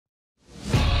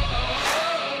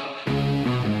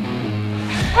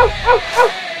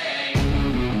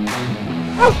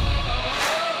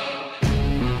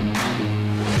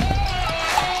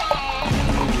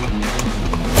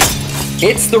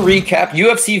It's the recap.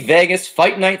 UFC Vegas,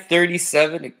 Fight Night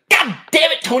 37. God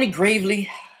damn it, Tony Gravely.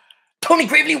 Tony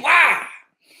Gravely, why?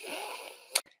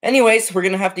 Anyways, we're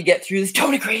going to have to get through this.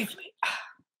 Tony Gravely.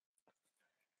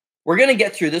 We're going to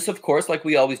get through this, of course, like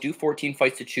we always do. 14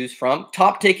 fights to choose from.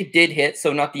 Top ticket did hit,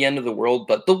 so not the end of the world,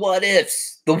 but the what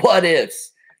ifs. The what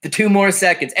ifs. The 2 more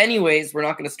seconds. Anyways, we're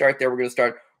not going to start there. We're going to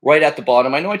start right at the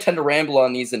bottom. I know I tend to ramble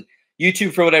on these, and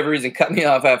YouTube, for whatever reason, cut me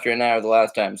off after an hour the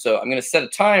last time. So I'm going to set a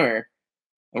timer.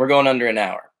 And we're going under an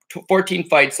hour. 14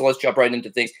 fights, so let's jump right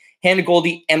into things. Hannah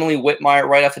Goldie, Emily Whitmire,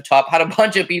 right off the top. Had a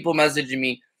bunch of people messaging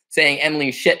me saying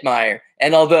Emily Shitmire.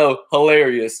 And although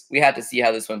hilarious, we had to see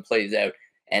how this one plays out.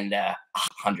 And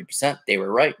 100%, they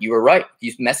were right. You were right.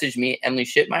 You messaged me, Emily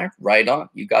Shitmire, right on.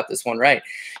 You got this one right.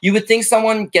 You would think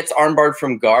someone gets armbarred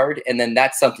from guard, and then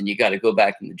that's something you got to go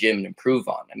back in the gym and improve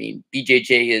on. I mean,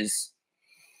 BJJ is...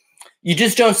 You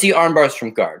just don't see arm bars from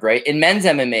guard, right? In men's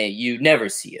MMA, you never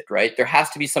see it, right? There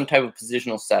has to be some type of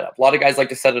positional setup. A lot of guys like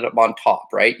to set it up on top,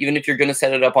 right? Even if you're going to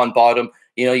set it up on bottom,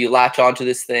 you know, you latch onto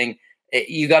this thing.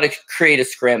 You got to create a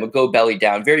scramble, go belly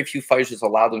down. Very few fighters just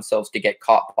allow themselves to get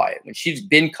caught by it. When she's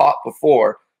been caught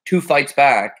before, 2 fights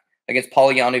back against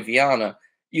Polyana Viana,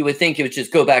 you would think it would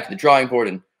just go back to the drawing board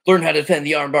and learn how to defend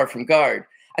the arm bar from guard.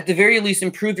 At the very least,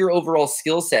 improve your overall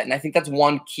skill set. And I think that's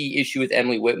one key issue with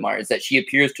Emily Whitmire is that she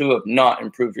appears to have not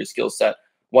improved her skill set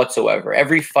whatsoever.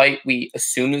 Every fight we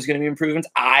assume there's going to be improvements.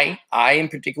 I am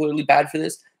particularly bad for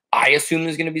this. I assume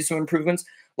there's going to be some improvements,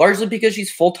 largely because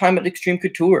she's full-time at Extreme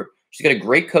Couture. She's got a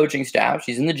great coaching staff.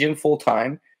 She's in the gym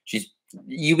full-time. She's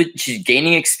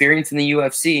gaining experience in the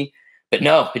UFC. But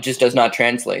no, it just does not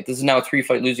translate. This is now a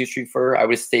 3-fight losing streak for her. I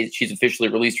would say she's officially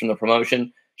released from the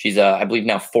promotion. She's, I believe,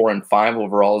 now 4-5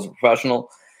 overall as a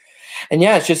professional. And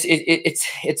yeah, it's just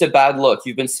it's a bad look.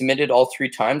 You've been submitted all 3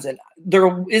 times, and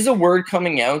there is a word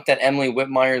coming out that Emily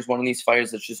Whitmire is one of these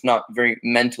fighters that's just not very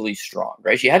mentally strong,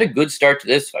 right? She had a good start to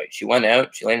this fight. She went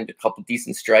out, she landed a couple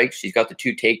decent strikes. She's got the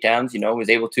 2 takedowns, you know, was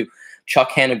able to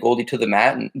chuck Hannah Goldie to the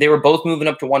mat, and they were both moving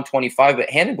up to 125. But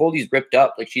Hannah Goldie's ripped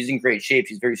up, like she's in great shape.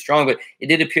 She's very strong, but it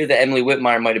did appear that Emily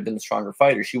Whitmire might have been the stronger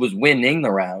fighter. She was winning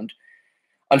the round.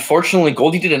 Unfortunately,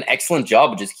 Goldie did an excellent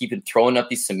job of just keeping throwing up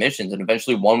these submissions, and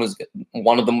eventually one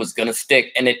of them was going to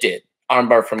stick, and it did.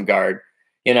 Armbar from guard.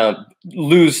 You know,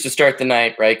 lose to start the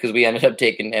night, right? Because we ended up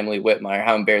taking Emily Whitmire.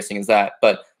 How embarrassing is that?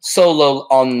 But so low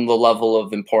on the level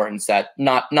of importance that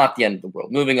not the end of the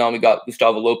world. Moving on, we got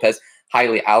Gustavo Lopez,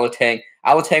 Haile Alatang.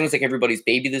 Alatang was like everybody's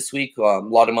baby this week. A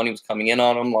lot of money was coming in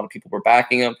on him. A lot of people were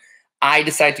backing him. I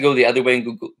decided to go the other way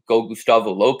and go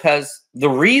Gustavo Lopez. The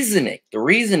reasoning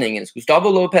is Gustavo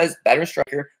Lopez, better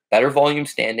striker, better volume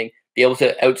standing, be able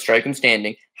to outstrike him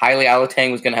standing. Haile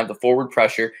Alatang was going to have the forward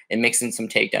pressure and mix in some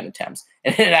takedown attempts.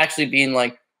 And it actually being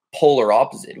like polar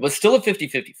opposite. It was still a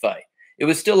 50-50 fight. It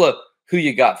was still a who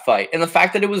you got fight. And the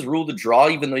fact that it was ruled a draw,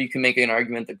 even though you can make an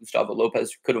argument that Gustavo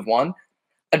Lopez could have won,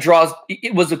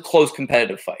 it was a close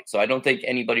competitive fight. So I don't think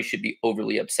anybody should be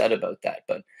overly upset about that.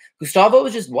 But Gustavo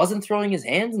just wasn't throwing his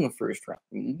hands in the first round.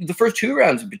 The first 2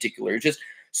 rounds in particular, just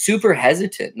super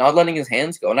hesitant, not letting his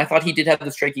hands go. And I thought he did have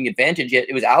the striking advantage, yet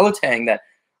it was Alatang that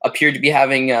appeared to be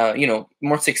having,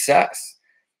 more success.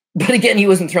 But again, he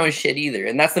wasn't throwing shit either.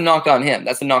 And that's the knock on him.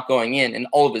 That's the knock going in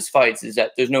all of his fights is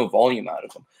that there's no volume out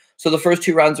of him. So the first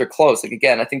 2 rounds are close. Like,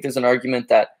 again, I think there's an argument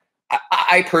that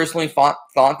I personally thought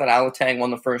that Alatang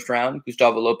won the first round.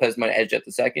 Gustavo Lopez might edge at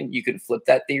the second. You could flip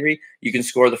that theory. You can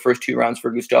score the first 2 rounds for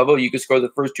Gustavo. You could score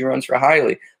the first 2 rounds for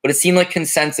Haile. But it seemed like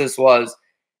consensus was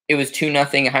it was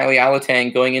 2-0 Haile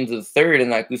Alatang going into the third,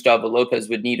 and that Gustavo Lopez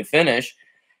would need a finish.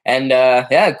 And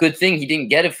yeah, good thing he didn't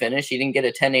get a finish. He didn't get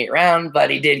a 10-8 round, but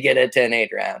he did get a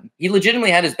 10-8 round. He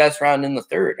legitimately had his best round in the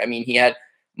third. I mean, he had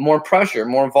more pressure,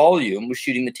 more volume, was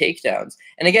shooting the takedowns.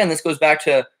 And again, this goes back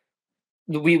to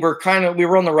we were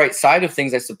on the right side of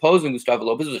things, I suppose, when Gustavo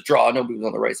Lopez was a draw. Nobody was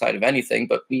on the right side of anything,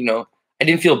 but, you know, I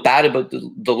didn't feel bad about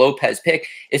the Lopez pick.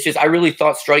 It's just I really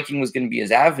thought striking was going to be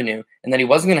his avenue and that he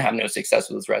wasn't going to have no success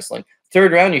with his wrestling.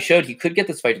 Third round, he showed he could get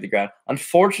this fight to the ground.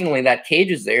 Unfortunately, that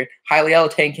cage is there. Haile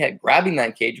Alatang kept grabbing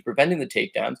that cage, preventing the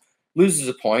takedowns, loses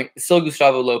a point. It's still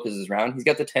Gustavo Lopez's round. He's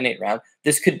got the 10-8 round.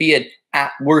 This could be an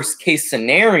at worst case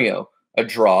scenario, a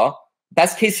draw.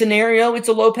 Best case scenario, it's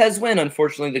a Lopez win.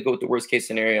 Unfortunately, they go with the worst case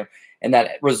scenario, and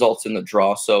that results in the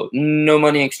draw. So no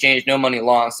money exchange, no money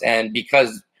lost. And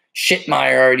because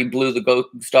Shitmire already blew the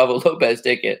Gustavo Lopez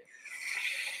ticket,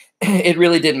 it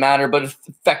really didn't matter. But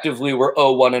effectively, we're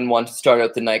 0-1-1 to start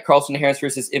out the night. Carlson Harris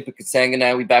versus Impa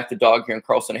Kasanganay. We back the dog here in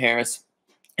Carlson Harris.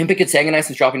 Impa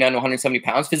Kasangannis is dropping down to 170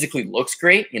 pounds. Physically looks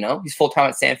great. You know, he's full-time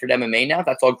at Stanford MMA now.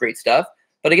 That's all great stuff.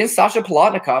 But against Sasha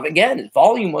Palatnikov, again, his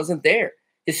volume wasn't there.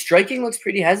 His striking looks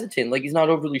pretty hesitant, like he's not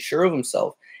overly sure of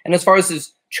himself. And as far as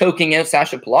his choking out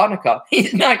Sasha Palatnikov,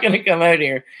 he's not going to come out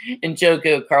here and choke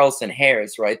out Carlson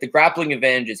Harris, right? The grappling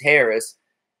advantage is Harris.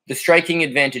 The striking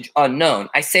advantage, unknown.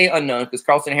 I say unknown because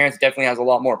Carlson Harris definitely has a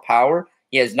lot more power.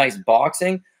 He has nice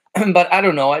boxing. But I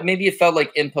don't know. Maybe it felt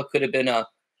like Impa could have been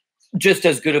just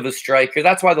as good of a striker.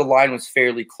 That's why the line was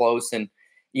fairly close. And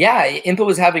yeah, Impa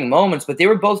was having moments, but they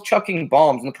were both chucking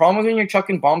bombs. And the problem when you're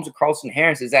chucking bombs with Carlson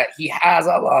Harris is that he has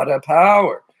a lot of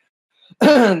power.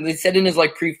 They said in his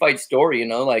like pre-fight story, you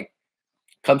know, like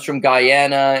comes from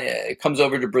Guyana, comes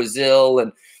over to Brazil,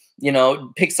 and you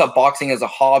know, picks up boxing as a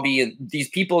hobby. And these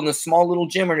people in this small little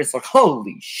gym are just like,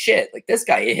 holy shit, like this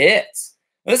guy hits.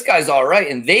 This guy's all right.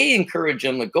 And they encourage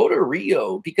him, like, go to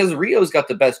Rio because Rio's got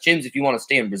the best gyms if you want to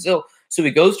stay in Brazil. So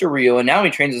he goes to Rio, and now he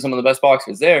trains with some of the best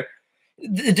boxers there.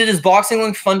 Did his boxing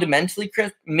look fundamentally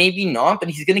crisp? Maybe not, but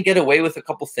he's going to get away with a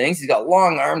couple things. He's got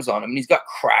long arms on him, and he's got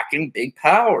cracking big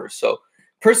power. So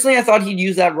personally, I thought he'd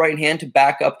use that right hand to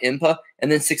back up Impa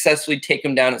and then successfully take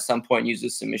him down at some point and use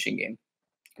his submission game.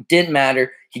 Didn't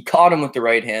matter. He caught him with the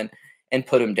right hand and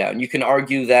put him down. You can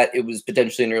argue that it was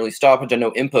potentially an early stoppage. I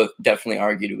know Impa definitely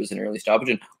argued it was an early stoppage,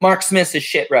 and Mark Smith's a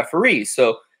shit referee,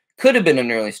 so could have been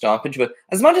an early stoppage. But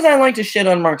as much as I like to shit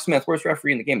on Mark Smith, worst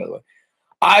referee in the game, by the way,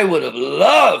 I would have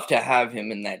loved to have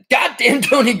him in that goddamn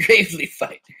Tony Gravely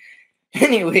fight.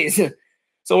 Anyways,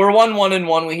 so we're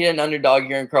 1-1-1. We hit an underdog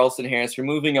here in Carlson Harris. We're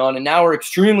moving on, and now we're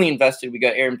extremely invested. We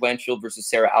got Erin Blanchfield versus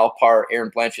Sarah Alpar. Erin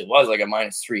Blanchfield was like a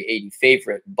 -380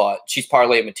 favorite, but she's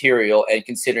parlay material, and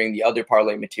considering the other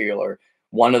parlay material, or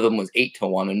one of them was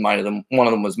 8-1, and one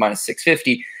of them was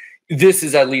 -650. This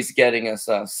is at least getting us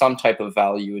some type of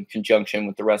value in conjunction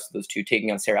with the rest of those two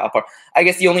taking on Sarah Alpar. I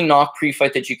guess the only knock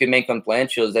pre-fight that you can make on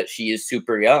Blanchfield is that she is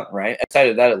super young, right? Outside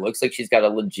of that, it looks like she's got a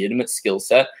legitimate skill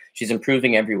set. She's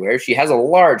improving everywhere. She has a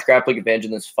large grappling advantage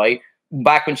in this fight.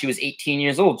 Back when she was 18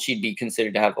 years old, she'd be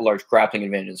considered to have a large grappling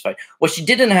advantage in this fight. What she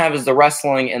didn't have is the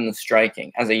wrestling and the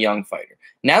striking as a young fighter.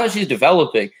 Now that she's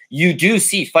developing, you do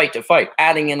see fight to fight,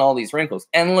 adding in all these wrinkles,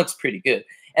 and looks pretty good.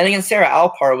 And against Sarah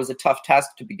Alpar, it was a tough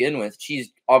task to begin with. She's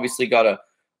obviously got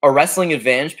a wrestling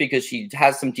advantage because she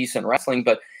has some decent wrestling,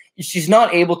 but she's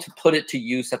not able to put it to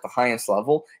use at the highest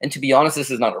level. And to be honest,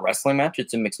 this is not a wrestling match.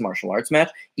 It's a mixed martial arts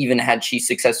match. Even had she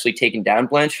successfully taken down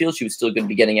Blanchfield, she was still going to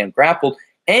be getting out grappled.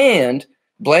 And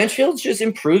Blanchfield's just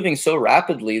improving so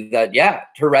rapidly that, yeah,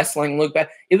 her wrestling looked bad.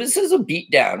 It was just a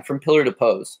beatdown from pillar to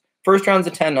post. First round's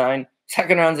a 10-9.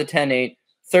 Second round's a 10-8.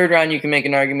 Third round, you can make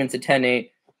an argument it's a 10-8.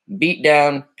 Beat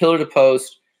down, pillar to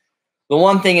post. The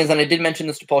one thing is, and I did mention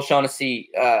this to Paul Shaughnessy,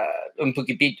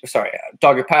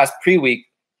 Dogger Pass pre-week,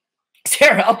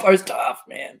 Sarah Alpar's tough,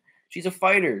 man. She's a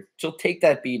fighter. She'll take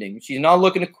that beating. She's not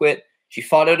looking to quit. She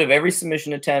fought out of every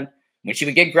submission attempt. When she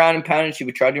would get ground and pounded, she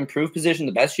would try to improve position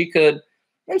the best she could.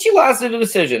 And she lasted a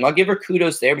decision. I'll give her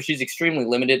kudos there, but she's extremely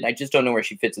limited, and I just don't know where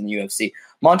she fits in the UFC.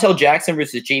 Montel Jackson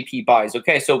versus JP Buys.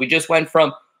 Okay, so we just went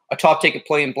from a top ticket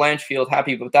play in Blanchfield.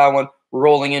 Happy with that one. We're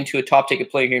rolling into a top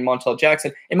ticket play here in Montel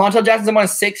Jackson. And Montel Jackson's a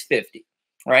 -650,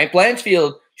 right?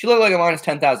 Blanchfield, she looked like a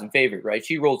 -10,000 favorite, right?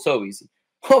 She rolled so easy.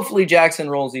 Hopefully Jackson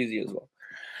rolls easy as well.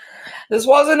 This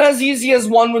wasn't as easy as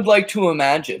one would like to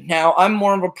imagine. Now, I'm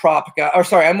more of a prop guy,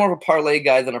 I'm more of a parlay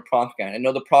guy than a prop guy. I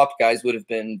know the prop guys would have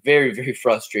been very, very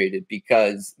frustrated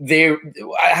because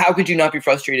how could you not be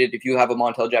frustrated if you have a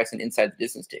Montel Jackson inside the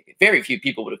distance ticket? Very few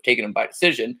people would have taken him by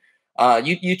decision.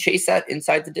 You chase that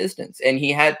inside the distance, and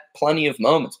he had plenty of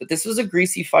moments, but this was a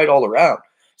greasy fight all around.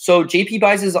 So JP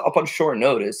Buys is up on short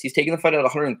notice. He's taking the fight at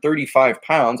 135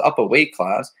 pounds, up a weight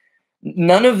class.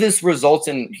 None of this results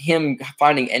in him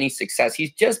finding any success.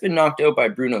 He's just been knocked out by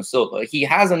Bruno Silva. He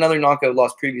has another knockout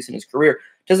loss previous in his career,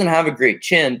 doesn't have a great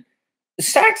chin.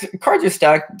 The cards are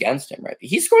stacked against him, right?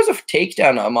 He scores a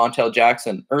takedown on Montel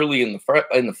Jackson early in the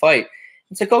fight.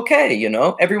 It's like, okay, you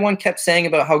know, everyone kept saying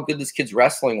about how good this kid's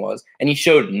wrestling was, and he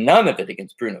showed none of it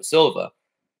against Bruno Silva.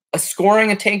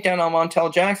 Scoring a takedown on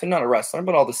Montel Jackson, not a wrestler,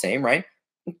 but all the same, right?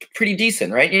 Pretty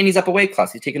decent, right? And he's up a weight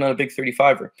class. He's taking on a big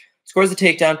 35er. Scores the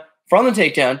takedown. From the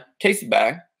takedown, takes it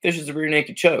back, fishes a rear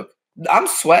naked choke. I'm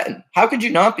sweating. How could you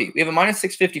not be? We have a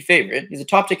 -650 favorite. He's a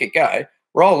top ticket guy.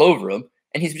 We're all over him.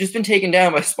 And he's just been taken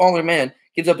down by a smaller man,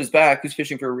 gives up his back, who's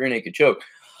fishing for a rear naked choke.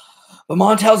 But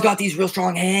Montel's got these real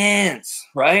strong hands,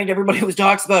 right? Everybody always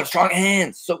talks about strong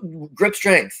hands, so grip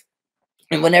strength.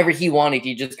 And whenever he wanted,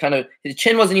 he just kind of, his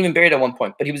chin wasn't even buried at one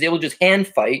point, but he was able to just hand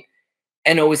fight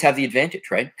and always have the advantage,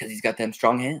 right? Because he's got them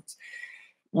strong hands.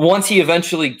 Once he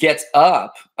eventually gets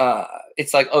up,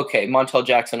 it's like, okay, Montel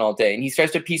Jackson all day. And he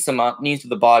starts to piece him up, knees to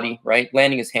the body, right?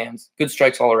 Landing his hands, good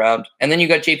strikes all around. And then you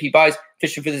got JP Buys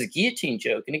fishing for this guillotine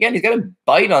choke. And again, he's got a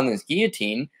bite on this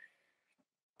guillotine,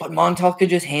 but Montel could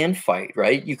just hand fight,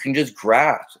 right? You can just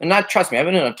grasp. And not, trust me, I've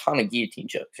been in a ton of guillotine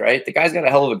chokes, right? The guy's got a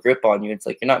hell of a grip on you. It's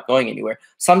like, you're not going anywhere.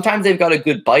 Sometimes they've got a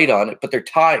good bite on it, but they're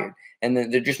tired. And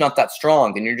then they're just not that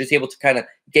strong. And you're just able to kind of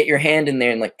get your hand in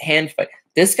there and like hand fight.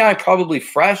 This guy, probably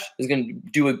fresh, is going to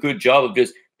do a good job of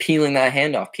just peeling that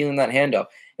hand off.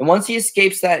 And once he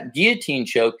escapes that guillotine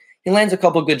choke, he lands a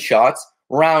couple good shots,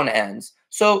 round ends.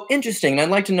 So interesting. And I'd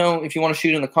like to know if you want to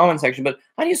shoot in the comment section, but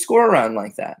how do you score a round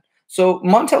like that? So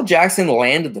Montel Jackson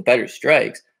landed the better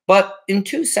strikes, but in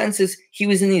two senses, he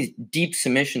was in these deep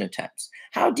submission attempts.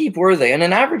 How deep were they? And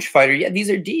an average fighter, yeah, these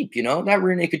are deep, you know. That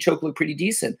rear naked choke looked pretty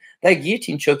decent. That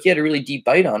guillotine choke, he had a really deep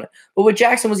bite on it. But with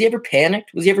Jackson, was he ever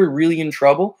panicked? Was he ever really in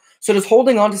trouble? So does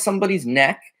holding on to somebody's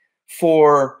neck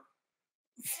for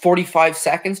 45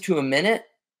 seconds to a minute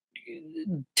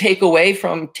take away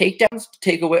from takedowns?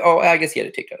 Oh, I guess he had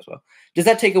a takedown as well. Does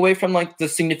that take away from like the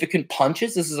significant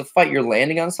punches? This is a fight you're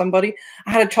landing on somebody.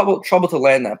 I had trouble to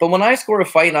land that. But when I score a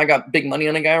fight and I got big money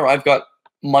on a guy, or I've got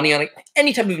money on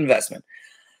any type of investment,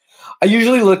 I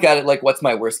usually look at it like, what's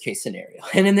my worst case scenario?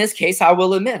 And in this case, I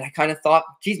will admit, I kind of thought,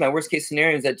 geez, my worst case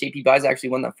scenario is that JP Buys actually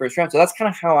won that first round. So that's kind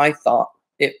of how I thought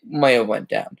it might have went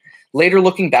down. Later,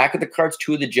 looking back at the cards,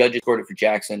 two of the judges scored it for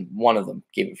Jackson. One of them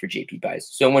gave it for JP Buys.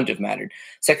 So it wouldn't have mattered.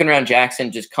 Second round,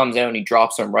 Jackson just comes out and he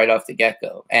drops him right off the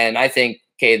get-go. And I think,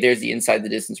 okay, there's the inside the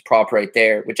distance prop right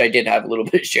there, which I did have a little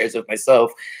bit of shares of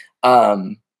myself.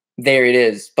 There it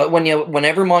is. But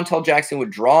whenever Montel Jackson would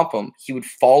drop him, he would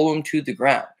follow him to the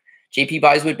ground. JP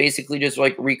Buys would basically just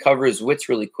like recover his wits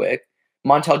really quick.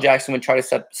 Montel Jackson would try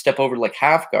to step over to like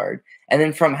half guard. And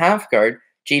then from half guard,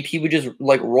 JP would just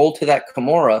like roll to that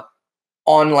Kimura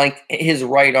on like his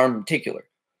right arm in particular.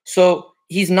 So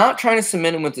he's not trying to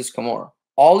submit him with this Kimura.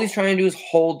 All he's trying to do is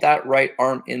hold that right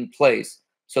arm in place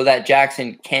so that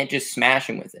Jackson can't just smash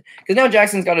him with it. Because now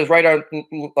Jackson's got his right arm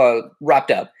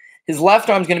wrapped up. His left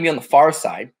arm's going to be on the far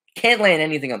side. Can't land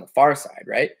anything on the far side,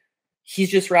 right? He's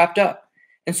just wrapped up.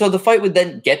 And so the fight would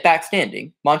then get back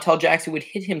standing. Montel Jackson would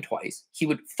hit him twice. He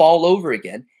would fall over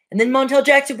again. And then Montel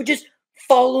Jackson would just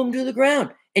follow him to the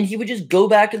ground. And he would just go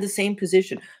back to the same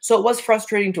position. So it was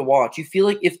frustrating to watch. You feel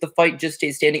like if the fight just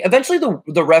stayed standing, eventually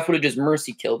the ref would have just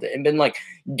mercy killed it and been like,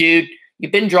 dude,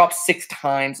 you've been dropped 6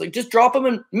 times. Like, just drop him.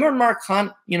 And remember Mark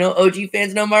Hunt? You know, OG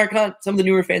fans know Mark Hunt. Some of the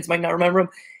newer fans might not remember him.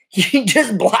 He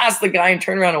just blast the guy and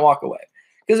turn around and walk away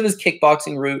because of his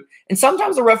kickboxing route. And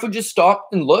sometimes the ref would just stop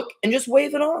and look and just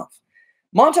wave it off.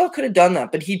 Montel could have done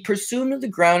that, but he'd pursue him to the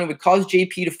ground and would cause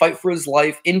JP to fight for his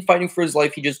life. In fighting for his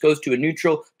life, he just goes to a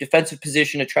neutral defensive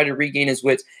position to try to regain his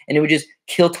wits, and it would just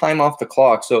kill time off the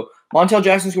clock. So Montel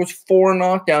Jackson scores 4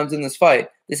 knockdowns in this fight.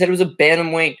 They said it was a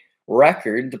bantamweight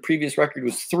record. The previous record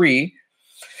was 3.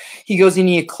 He goes and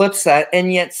he eclipsed that,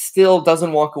 and yet still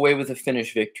doesn't walk away with a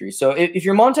finish victory. So if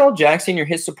you're Montel Jackson, you're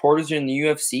his supporters are in the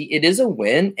UFC, it is a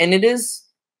win, and it is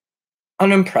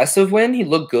an impressive win. He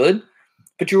looked good.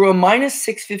 But you're a minus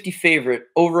 650 favorite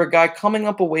over a guy coming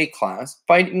up a weight class,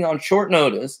 fighting on short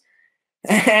notice,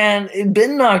 and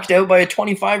been knocked out by a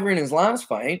 25er in his last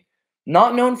fight,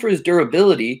 not known for his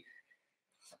durability.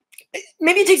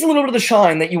 Maybe it takes a little bit of the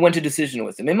shine that you went to decision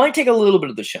with him. It might take a little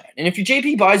bit of the shine. And if you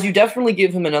JP Buys, you definitely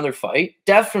give him another fight.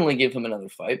 Definitely give him another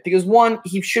fight. Because one,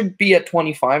 he should be at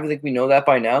 25. I think we know that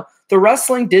by now. The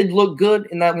wrestling did look good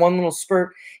in that one little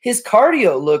spurt. His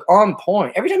cardio looked on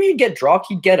point. Every time he'd get dropped,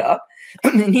 he'd get up.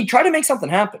 And he'd try to make something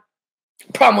happen.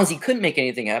 The problem was he couldn't make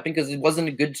anything happen because he wasn't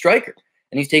a good striker.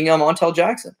 And he's taking on Montel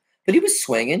Jackson. But he was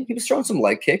swinging. He was throwing some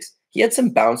leg kicks. He had some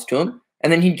bounce to him.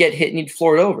 And then he'd get hit and he'd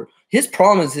floor it over. His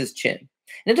problem is his chin.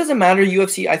 And it doesn't matter,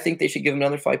 UFC, I think they should give him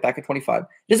another fight back at 25. It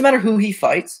doesn't matter who he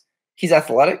fights. He's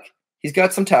athletic. He's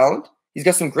got some talent. He's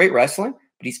got some great wrestling.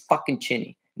 But he's fucking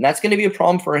chinny. And that's going to be a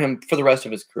problem for him for the rest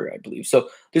of his career, I believe. So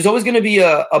there's always going to be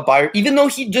a buyer, even though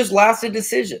he just lost a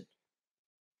decision.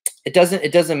 It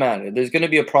doesn't matter. There's going to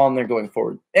be a problem there going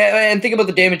forward. And think about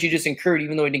the damage he just incurred,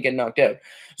 even though he didn't get knocked out.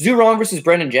 Zhu Rong versus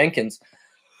Brendan Jenkins.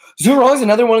 Zhu Rong's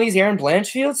another one of these Aaron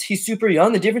Blanchfields. He's super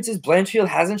young. The difference is Blanchfield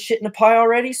hasn't shit in a pie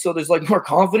already, so there's like more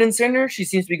confidence in her. She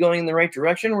seems to be going in the right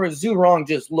direction, whereas Zhu Rong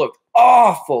just looked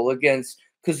awful against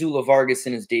Kazula Vargas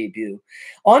in his debut.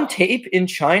 On tape in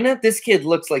China, this kid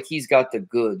looks like he's got the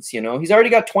goods, you know? He's already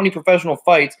got 20 professional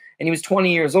fights, and he was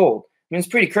 20 years old. I mean, it's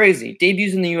pretty crazy.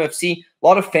 Debuts in the UFC, a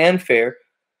lot of fanfare,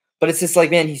 but it's just like,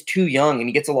 man, he's too young, and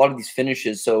he gets a lot of these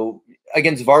finishes. So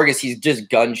against Vargas, he's just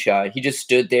gun-shy. He just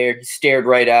stood there, he stared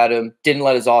right at him, didn't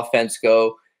let his offense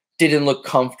go, didn't look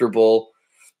comfortable.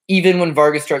 even when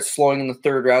Vargas starts slowing in the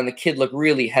third round, the kid looked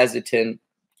really hesitant,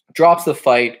 drops the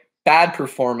fight, bad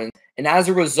performance. And as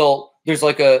a result, there's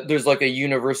like a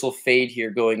universal fade here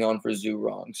going on for Zhu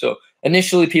Rong. So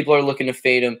initially people are looking to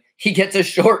fade him. He gets a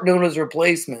short notice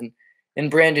replacement in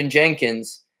Brandon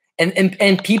Jenkins.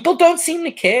 And people don't seem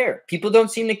to care. People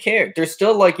don't seem to care. They're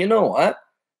still like, you know what?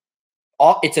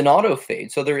 It's an auto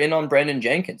fade, so they're in on Brandon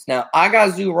Jenkins. Now, I got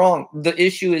Zhu wrong. The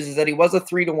issue is that he was a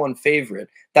 3-1 favorite.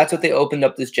 That's what they opened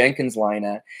up this Jenkins line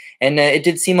at, and it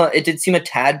did seem a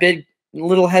tad bit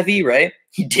little heavy, right?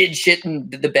 He did shit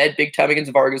in the bed big time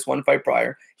against Vargas one fight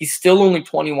prior. He's still only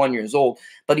 21 years old,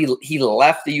 but he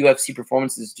left the UFC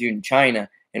performances due in China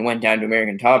and went down to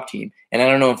American Top Team. And I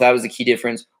don't know if that was the key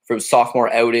difference for his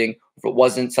sophomore outing, if it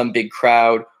wasn't some big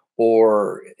crowd,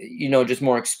 or, you know, just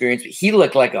more experience. But he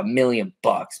looked like $1 million,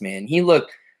 man. He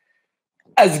looked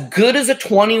as good as a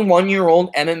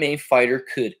 21-year-old MMA fighter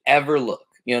could ever look,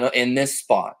 you know, in this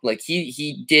spot. Like,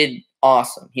 he did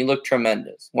awesome. He looked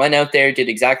tremendous. Went out there, did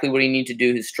exactly what he needed to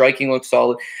do. His striking looked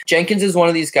solid. Jenkins is one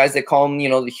of these guys that call him, you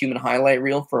know, the human highlight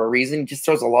reel for a reason. He just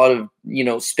throws a lot of, you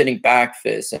know, spinning back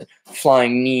fists and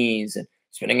flying knees and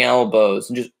spinning elbows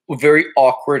and just very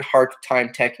awkward,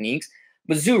 hard-to-time techniques.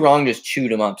 But Zhu Rong just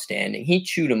chewed him up standing. He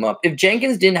chewed him up. If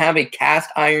Jenkins didn't have a cast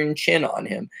iron chin on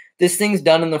him, this thing's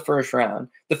done in the first round.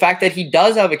 The fact that he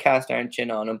does have a cast iron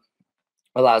chin on him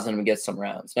allows him to get some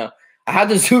rounds. Now, I had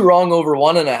the Zhu Rong over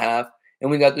 1.5,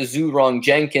 and we got the Zhu Rong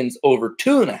Jenkins over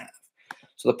 2.5.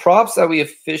 So the props that we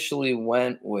officially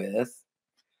went with,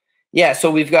 yeah,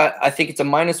 so we've got, I think it's a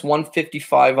minus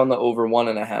 155 on the over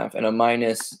 1.5 and a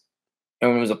minus,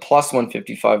 and it was a plus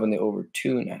 155 on the over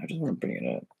 2.5. I just want to bring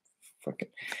it up. Fucking,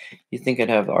 you think I'd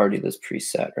have already this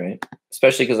preset, right?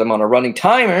 Especially because I'm on a running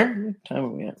timer. What time are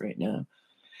we at right now?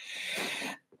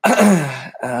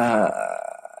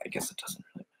 I guess it doesn't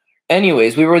really matter.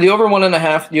 Anyways, we were the over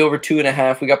 1.5, the over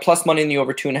 2.5. We got plus money in the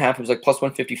over 2.5. It was like plus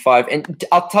 155. And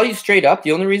I'll tell you straight up,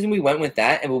 the only reason we went with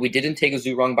that and we didn't take a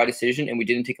Zhu Rong by decision and we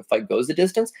didn't take a fight goes the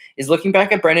distance is looking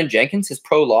back at Brandon Jenkins. His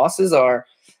pro losses are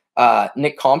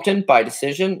Nick Compton by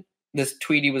decision. This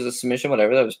Tweety was a submission,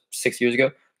 whatever. That was 6 years ago.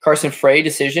 Carson Frey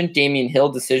decision, Damian Hill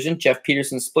decision, Jeff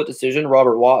Peterson split decision,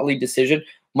 Robert Watley decision,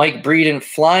 Mike Breeden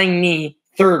flying knee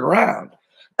third round.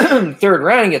 Third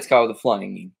round, he gets caught with a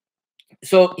flying knee.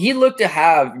 So he looked to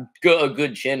have a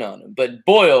good chin on him. But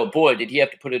boy, oh boy, did he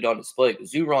have to put it on display.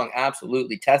 Because Zhu Rong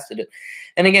absolutely tested it.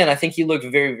 And again, I think he looked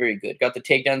very, very good. Got the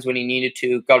takedowns when he needed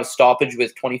to. Got a stoppage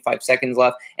with 25 seconds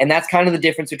left. And that's kind of the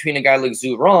difference between a guy like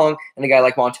Zhu Rong and a guy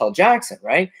like Montel Jackson,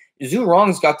 right? Zhu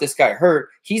Rong's got this guy hurt.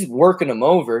 He's working him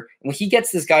over. And when he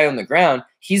gets this guy on the ground,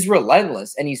 he's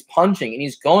relentless and he's punching and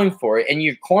he's going for it. And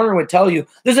your corner would tell you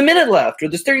there's a minute left or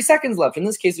there's 30 seconds left. In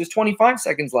this case, there's 25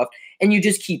 seconds left. And you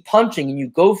just keep punching and you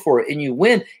go for it and you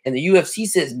win. And the UFC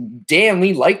says, damn,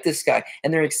 we like this guy.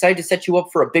 And they're excited to set you up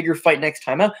for a bigger fight next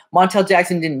time out. Montel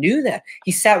Jackson didn't do that.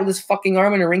 He sat with his fucking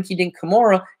arm in a rinky-dink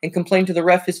Kimura and complained to the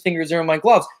ref his fingers are in my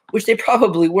gloves, which they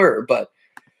probably were, but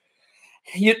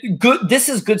good. This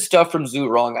is good stuff from Zhu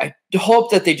Rong. I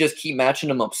hope that they just keep matching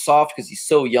him up soft because he's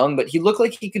so young, but he looked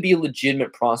like he could be a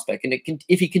legitimate prospect. And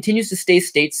if he continues to stay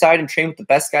stateside and train with the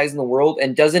best guys in the world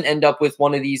and doesn't end up with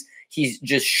one of these, he's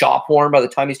just shop worn by the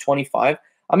time he's 25,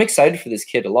 I'm excited for this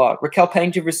kid a lot. Raquel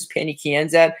Pennington versus Pannie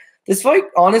Kianzad. This fight,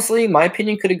 honestly, in my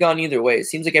opinion, could have gone either way. It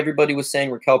seems like everybody was saying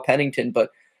Raquel Pennington,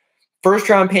 but first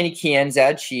round Pannie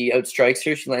Kianzad, she outstrikes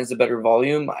her. She lands a better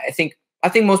volume. I think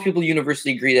most people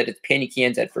universally agree that it's Pannie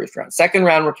Kianzad first round. Second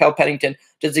round, Raquel Pennington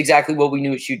does exactly what we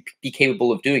knew she'd be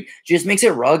capable of doing. She just makes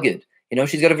it rugged. You know,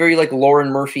 she's got a very like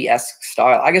Lauren Murphy-esque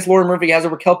style. I guess Lauren Murphy has a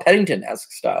Raquel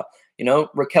Pennington-esque style. You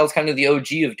know, Raquel's kind of the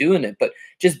OG of doing it, but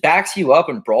just backs you up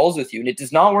and brawls with you. And it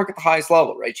does not work at the highest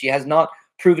level, right? She has not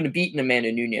proven to beat an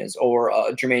Amanda Nunes or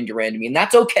Jermaine Durandamy, and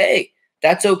that's okay.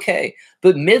 That's okay.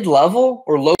 But mid-level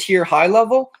or low-tier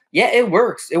high-level, yeah, it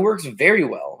works. It works very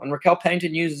well. And Raquel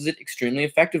Pennington uses it extremely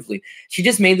effectively. She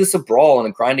just made this a brawl and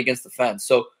a grind against the fence.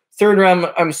 So third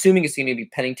round, I'm assuming it's going to be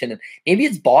Pennington. And maybe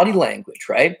it's body language,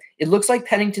 right? It looks like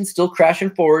Pennington's still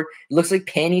crashing forward. It looks like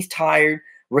Pannie's tired.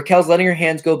 Raquel's letting her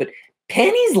hands go. But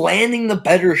Pannie's landing the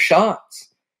better shots.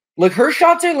 Like, her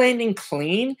shots are landing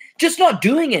clean, just not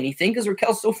doing anything because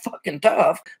Raquel's so fucking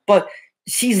tough. But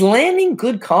she's landing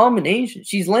good combinations.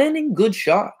 She's landing good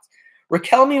shots.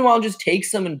 Raquel, meanwhile, just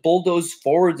takes them and bulldozes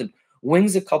forwards and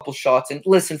wings a couple shots. And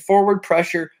listen, forward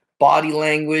pressure, body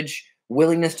language,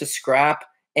 willingness to scrap,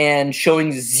 and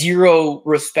showing zero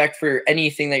respect for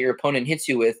anything that your opponent hits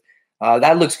you with,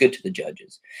 that looks good to the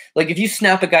judges. Like, if you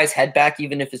snap a guy's head back,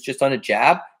 even if it's just on a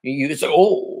jab, you say,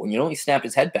 oh, you know, you snap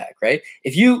his head back, right?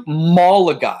 If you maul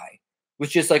a guy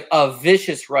with just like a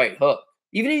vicious right hook,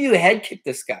 Even if you head kick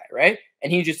this guy, right?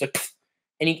 And he just like,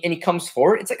 and he comes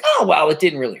forward, it's like, oh, well, it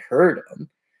didn't really hurt him.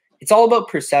 It's all about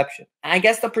perception. And I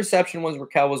guess the perception was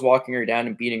Raquel was walking her down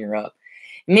and beating her up.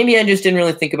 Maybe I just didn't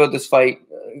really think about this fight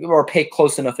or pay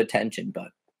close enough attention, but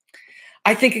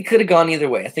I think it could have gone either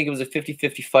way. I think it was a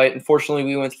 50-50 fight. Unfortunately,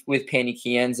 we went with Pannie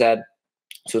Kianzad,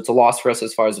 so it's a loss for us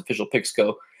as far as official picks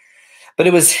go. But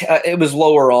it was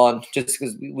lower on just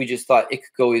because we just thought it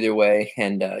could go either way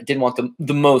and didn't want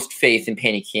the most faith in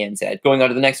Pannie Kianzad. Going on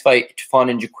to the next fight, Tafon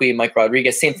and Njoku, Mike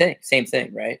Rodriguez, same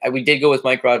thing, right? We did go with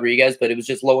Mike Rodriguez, but it was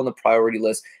just low on the priority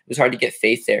list. It was hard to get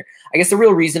faith there. I guess the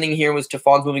real reasoning here was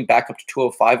Tafon's moving back up to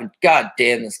 205, and god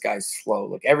damn, this guy's slow.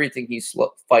 Like everything he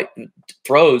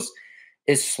throws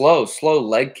is slow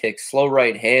leg kick, slow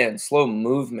right hand, slow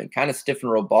movement, kind of stiff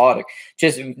and robotic.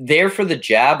 Just there for the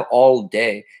jab all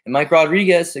day. And Mike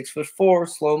Rodriguez, 6'4",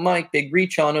 slow Mike, big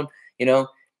reach on him. You know,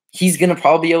 he's going to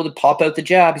probably be able to pop out the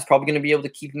jab. He's probably going to be able to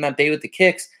keep him at bay with the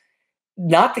kicks.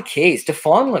 Not the case.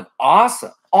 Tafon looked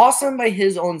awesome. Awesome by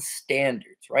his own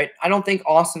standards, right? I don't think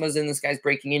awesome as in this guy's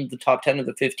breaking into the top 10 of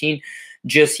the 15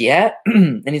 just yet.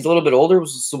 And he's a little bit older,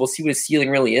 so we'll see what his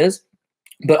ceiling really is.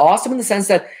 But awesome in the sense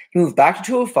that he moved back to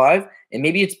 205, and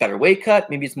maybe it's better weight cut,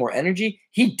 maybe it's more energy.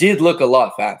 He did look a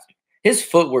lot faster. His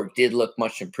footwork did look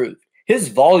much improved. His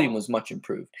volume was much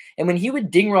improved. And when he would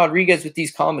ding Rodriguez with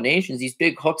these combinations, these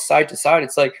big hooks side to side,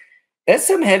 it's like, that's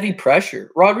some heavy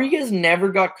pressure. Rodriguez never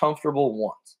got comfortable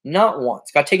once. Not once.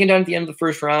 Got taken down at the end of the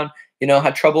first round, you know,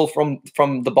 had trouble from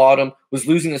the bottom, was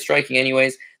losing the striking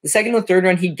anyways. The second and the third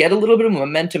round, he'd get a little bit of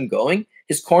momentum going.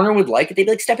 His corner would like it. They'd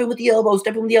be like, step in with the elbow,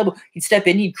 step in with the elbow. He'd step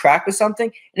in, he'd crack with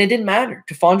something, and it didn't matter.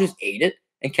 Tafon just ate it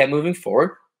and kept moving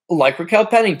forward, like Raquel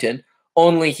Pennington,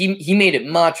 only he made it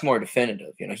much more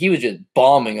definitive. You know, he was just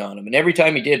bombing on him, and every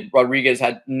time he did, Rodriguez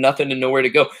had nothing and nowhere to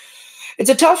go. It's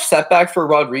a tough setback for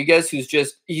Rodriguez,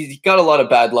 he's got a lot of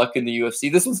bad luck in the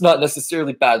UFC. This was not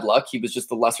necessarily bad luck. He was just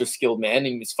a lesser skilled man, and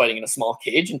he was fighting in a small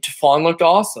cage, and Tafon looked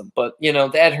awesome. But, you know,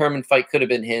 the Ed Herman fight could have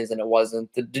been his, and it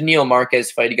wasn't. The Daniil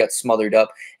Marquez fight, he got smothered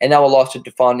up, and now a loss to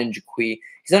Tafon and Njoku.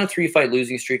 He's on a 3-fight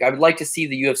losing streak. I would like to see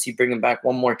the UFC bring him back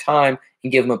one more time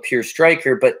and give him a pure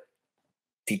striker, but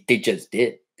they just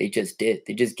did. They just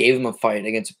gave him a fight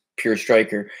against a pure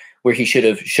striker where he should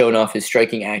have shown off his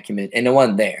striking acumen, and it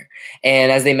wasn't there.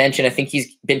 And as they mentioned, I think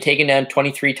he's been taken down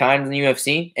 23 times in the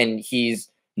UFC, and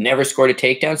he's never scored a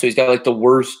takedown. So he's got like the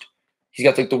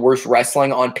worst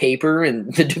wrestling on paper in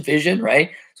the division,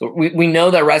 right? So we know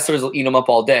that wrestlers will eat him up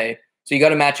all day. So you got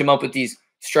to match him up with these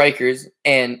strikers,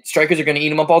 and strikers are going to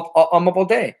eat him up all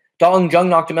day. Dong Jung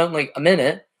knocked him out in like a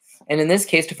minute, and in this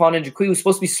case, Tafon Njoku was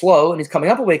supposed to be slow, and he's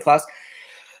coming up a weight class.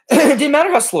 It didn't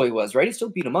matter how slow he was, right? He still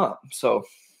beat him up. So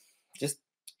just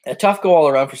a tough go all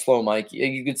around for slow Mike.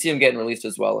 You could see him getting released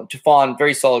as well. And Tafon,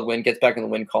 very solid win, gets back in the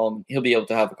win column. He'll be able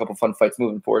to have a couple fun fights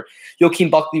moving forward. Joaquin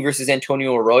Buckley versus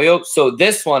Antonio Arroyo. So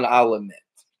this one, I'll admit,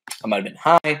 I might have been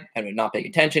high. I might have not paying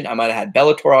attention. I might have had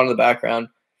Bellator on in the background.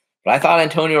 But I thought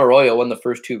Antonio Arroyo won the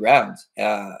first 2 rounds.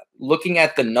 Looking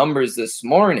at the numbers this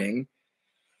morning,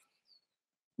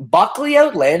 Buckley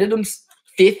outlanded him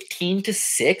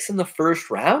 15-6 in the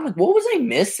first round. Like, what was I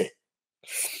missing?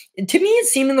 To me, it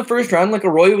seemed in the first round like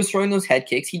Arroyo was throwing those head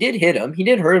kicks. He did hit him. He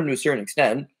did hurt him to a certain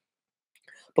extent.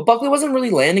 But Buckley wasn't really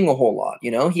landing a whole lot,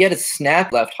 you know? He had a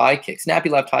snappy left high kick.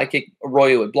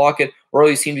 Arroyo would block it.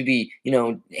 Arroyo seemed to be, you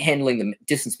know, handling the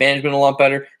distance management a lot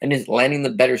better and is landing the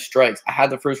better strikes. I had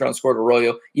the first round score to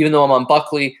Arroyo. Even though I'm on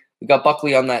Buckley, we got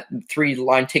Buckley on that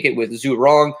 3-line ticket with Zhu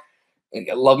Rong.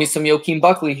 Love me some Joaquin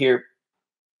Buckley here.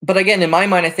 But again, in my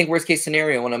mind, I think worst case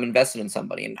scenario when I'm invested in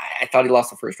somebody, and I thought he lost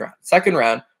the first round. Second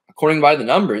round, according by the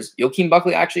numbers, Joaquin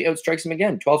Buckley actually outstrikes him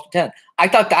again, 12-10. I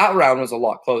thought that round was a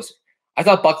lot closer. I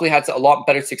thought Buckley had a lot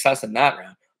better success in that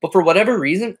round. But for whatever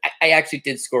reason, I actually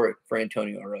did score it for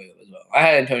Antonio Arroyo as well. I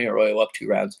had Antonio Arroyo up 2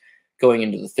 rounds going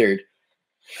into the third.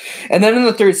 And then in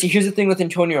the third, see, here's the thing with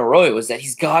Antonio Arroyo is that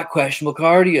he's got questionable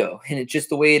cardio, and it's just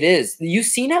the way it is. You've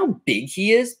seen how big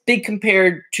he is? Big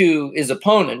compared to his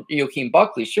opponent, Joaquin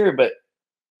Buckley, sure, but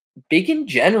big in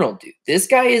general, dude. This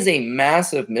guy is a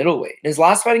massive middleweight. His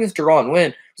last fight against Duran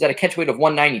Win was at a catch weight of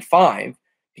 195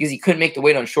 because he couldn't make the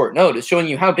weight on short notice, showing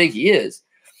you how big he is.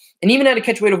 And even at a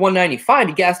catch weight of 195,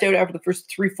 he gassed out after the first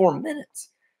 3-4 minutes.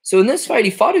 So in this fight,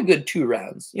 he fought a good 2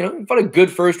 rounds. You know, he fought a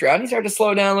good first round. He started to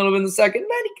slow down a little bit in the second.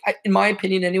 Man, in my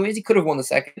opinion, anyways, he could have won the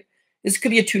second. This could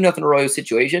be a 2-0 Arroyo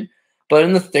situation. But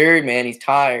in the third, man, he's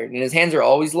tired. And his hands are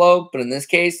always low. But in this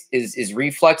case, his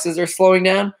reflexes are slowing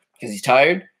down because he's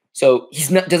tired. So he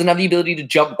doesn't have the ability to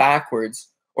jump backwards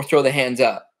or throw the hands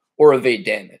up or evade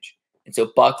damage. And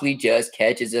so Buckley just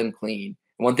catches him clean.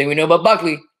 And one thing we know about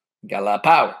Buckley, he got a lot of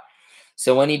power.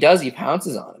 So when he does, he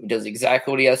pounces on him. He does exactly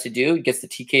what he has to do. He gets the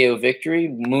TKO victory,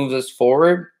 moves us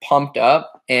forward, pumped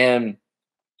up. And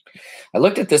I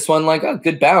looked at this one like, oh,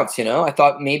 good bounce, you know. I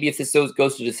thought maybe if this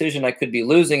goes to decision, I could be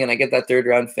losing, and I get that third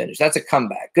round finish. That's a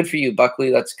comeback. Good for you,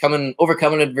 Buckley. That's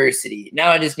overcoming adversity.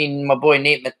 Now I just need my boy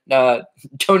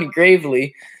Tony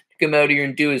Gravely to come out here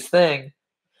and do his thing.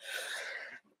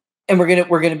 And we're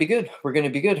gonna be good. We're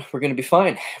gonna be good. We're gonna be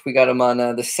fine. We got him on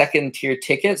the second tier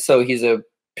ticket, so he's a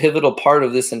pivotal part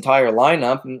of this entire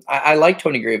lineup. And I like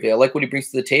Tony Gravely. I like what he brings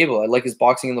to the table. I like his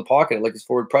boxing in the pocket. I like his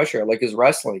forward pressure. I like his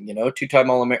wrestling. You know, two-time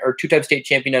state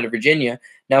champion out of Virginia,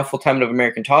 now full-time out of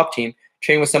American Top Team,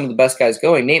 training with some of the best guys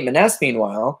going. Nate Maness,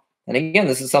 meanwhile, and again,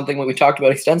 this is something that we talked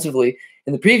about extensively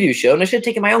in the preview show, and I should have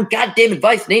taken my own goddamn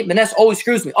advice. Nate Maness always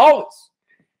screws me. Always.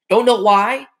 Don't know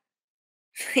why.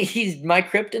 He's my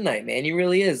kryptonite, man. He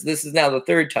really is. This is now the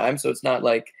third time, so it's not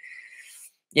like,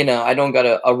 you know, I don't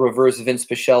got a reverse Vince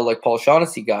Pichel like Paul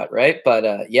Shaughnessy got, right?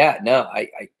 But yeah, no,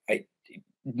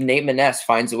 Nate Maness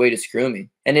finds a way to screw me.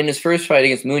 And in his first fight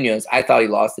against Munoz, I thought he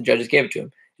lost. The judges gave it to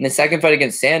him. In the second fight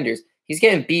against Sanders, he's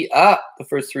getting beat up the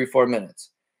first 3-4 minutes.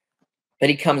 But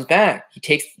he comes back. He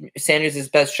takes Sanders'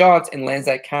 best shots and lands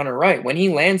that counter right. When he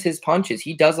lands his punches,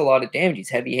 he does a lot of damage. He's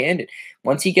heavy-handed.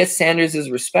 Once he gets Sanders'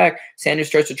 respect, Sanders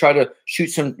starts to try to shoot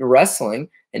some wrestling,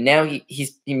 and now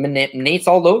Nate's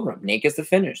all over him. Nate gets the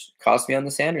finish. Cost me on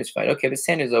the Sanders fight. Okay, but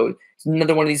Sanders always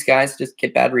another one of these guys just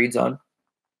get bad reads on.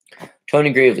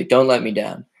 Tony Gravely, don't let me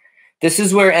down. This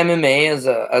is where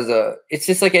MMA it's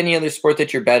just like any other sport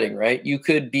that you're betting, right? You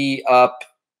could be up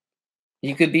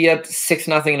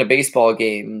 6-0 in a baseball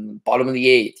game, bottom of the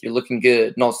 8th, you're looking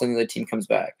good, and all of a sudden the team comes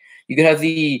back. You could have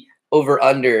the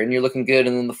over-under, and you're looking good,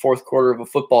 and then the fourth quarter of a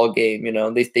football game, you know,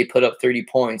 they put up 30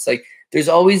 points. Like, there's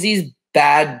always these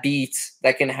bad beats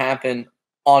that can happen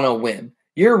on a whim.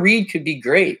 Your read could be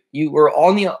great. You were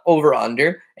on the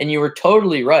over-under, and you were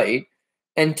totally right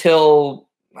until,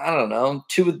 I don't know,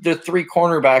 2 of the 3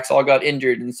 cornerbacks all got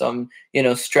injured in some, you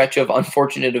know, stretch of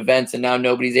unfortunate events, and now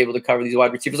nobody's able to cover these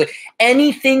wide receivers. Like,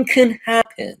 anything can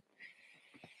happen.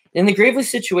 In the Gravely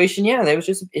situation, yeah,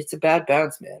 it's a bad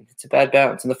bounce, man. It's a bad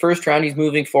bounce. In the first round, he's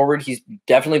moving forward. He's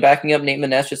definitely backing up Nate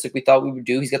Maness, just like we thought we would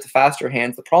do. He's got the faster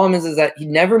hands. The problem is that he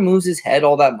never moves his head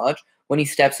all that much when he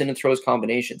steps in and throws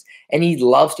combinations. And he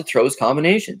loves to throw his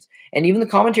combinations. And even the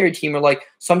commentary team are like,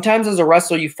 sometimes as a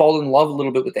wrestler, you fall in love a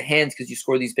little bit with the hands because you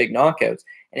score these big knockouts.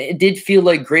 And it did feel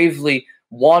like Gravely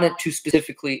wanted to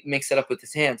specifically mix it up with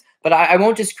his hands. But I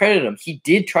won't discredit him. He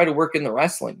did try to work in the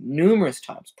wrestling numerous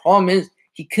times. Problem is,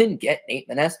 he couldn't get Nate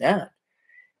Maness down.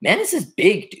 Maness is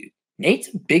big, dude.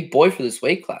 Nate's a big boy for this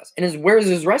weight class. And whereas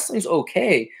his wrestling's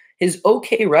okay, his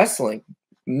okay wrestling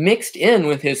mixed in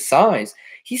with his size,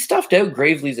 he stuffed out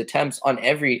Gravely's attempts on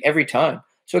every time.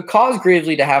 So it caused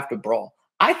Gravely to have to brawl.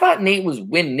 I thought Nate was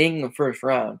winning the first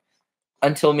round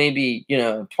until maybe,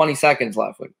 20 seconds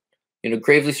left.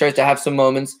 Gravely starts to have some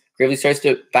moments. Gravely starts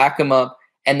to back him up,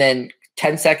 and then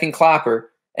 10-second clapper.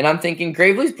 And I'm thinking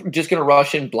Gravely's just going to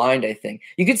rush in blind, I think.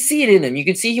 You could see it in him. You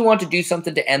could see he wanted to do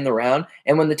something to end the round.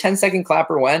 And when the 10-second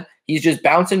clapper went, he's just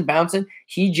bouncing.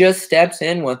 He just steps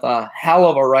in with a hell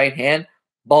of a right hand.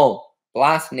 Boom.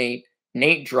 Blast Nate.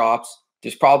 Nate drops.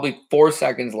 There's probably 4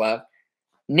 seconds left.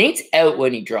 Nate's out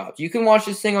when he drops. You can watch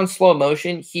this thing on slow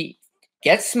motion. He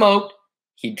gets smoked.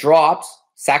 He drops.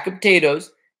 Sack of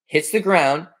potatoes. Hits the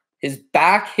ground. His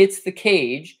back hits the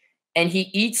cage. And he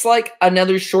eats like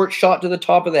another short shot to the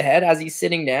top of the head as he's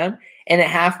sitting down, and it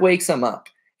half wakes him up.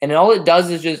 And all it does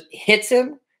is just hits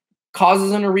him,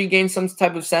 causes him to regain some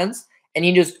type of sense, and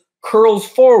he just curls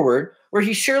forward, where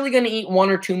he's surely going to eat 1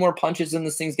 or 2 more punches and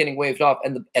this thing's getting waved off,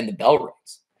 and the bell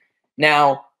rings.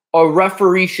 Now, a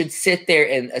referee should sit there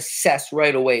and assess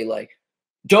right away, like,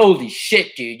 holy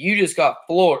shit, dude, you just got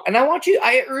floored. And I urge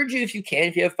you, if you can,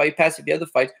 if you have Fight Pass, if you have the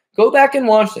fights, go back and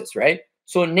watch this, right?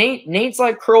 So Nate's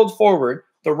like curled forward.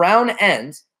 The round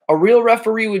ends. A real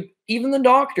referee even the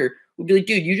doctor would be like,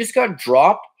 dude, you just got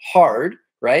dropped hard,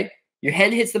 right? Your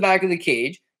head hits the back of the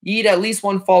cage. You eat at least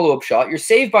 1 follow-up shot. You're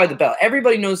saved by the bell.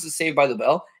 Everybody knows this is saved by the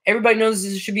bell. Everybody knows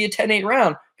this should be a 10-8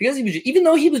 round because even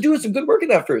though he was doing some good work in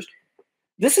that first,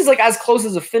 this is like as close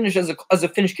as a finish as a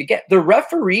finish could get. The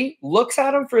referee looks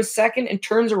at him for a second and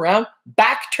turns around,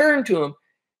 back turn to him,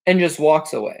 and just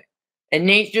walks away. And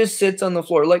Nate just sits on the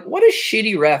floor. Like, what a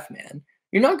shitty ref, man.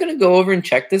 You're not going to go over and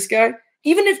check this guy?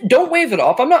 Even if, don't wave it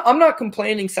off. I'm not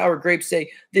complaining sour grapes say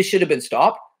this should have been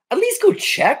stopped. At least go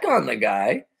check on the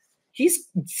guy. He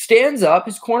stands up,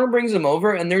 his corner brings him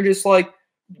over, and they're just like,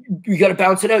 you got to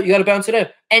bounce it out. You got to bounce it out.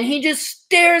 And he just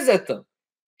stares at them.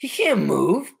 He can't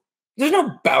move. There's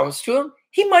no bounce to him.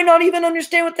 He might not even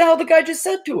understand what the hell the guy just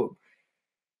said to him.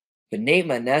 But Nate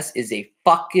Maness is a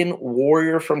fucking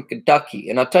warrior from Kentucky.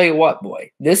 And I'll tell you what,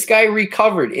 boy, this guy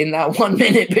recovered in that 1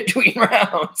 minute between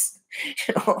rounds.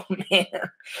 Oh, man.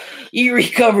 He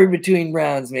recovered between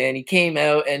rounds, man. He came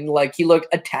out and, like, he looked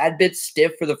a tad bit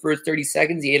stiff for the first 30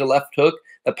 seconds. He ate a left hook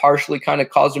that partially kind of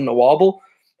caused him to wobble.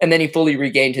 And then he fully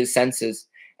regained his senses.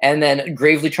 And then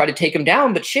Gravely tried to take him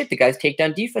down. But shit, the guy's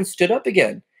takedown defense stood up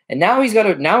again. And now he's got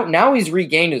to now he's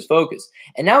regained his focus.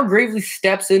 And now Gravely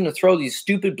steps in to throw these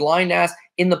stupid blind ass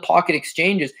in the pocket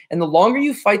exchanges. And the longer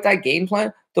you fight that game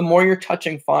plan, the more you're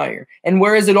touching fire. And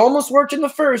whereas it almost worked in the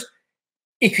first,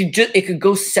 it could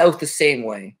go south the same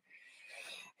way.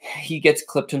 He gets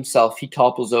clipped himself. He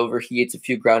topples over. He eats a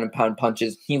few ground and pound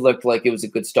punches. He looked like it was a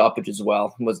good stoppage as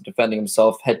well. He wasn't defending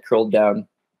himself. Head curled down.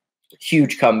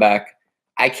 Huge comeback.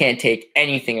 I can't take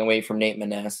anything away from Nate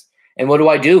Maness. And what do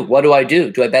I do? What do I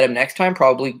do? Do I bet him next time?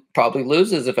 Probably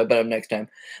loses if I bet him next time.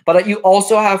 But you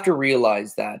also have to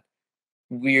realize that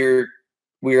we're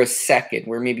a second.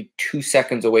 We're maybe 2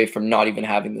 seconds away from not even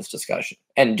having this discussion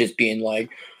and just being like,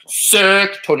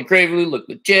 sick. Tony Gravely look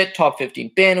legit. Top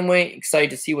 15 bantamweight. Excited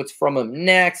to see what's from him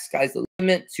next. Sky's the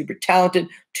limit. Super talented.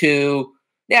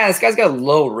 Yeah, this guy's got a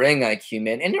low ring IQ,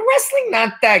 man. And the wrestling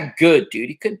not that good, dude.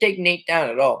 He couldn't take Nate down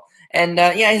at all. And,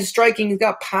 yeah, his striking, he's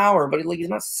got power, but he's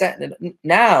not setting it.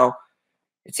 Now,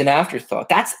 it's an afterthought.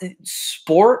 That's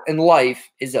sport and life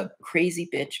is a crazy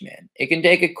bitch, man. It can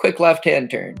take a quick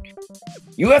left-hand turn.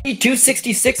 UFC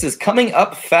 266 is coming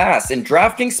up fast, and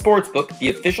DraftKings Sportsbook, the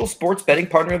official sports betting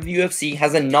partner of the UFC,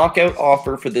 has a knockout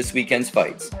offer for this weekend's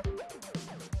fights.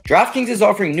 DraftKings is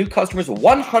offering new customers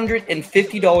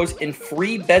 $150 in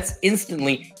free bets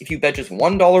instantly if you bet just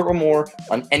 $1 or more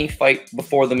on any fight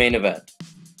before the main event.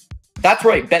 That's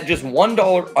right, bet just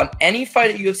 $1 on any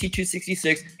fight at UFC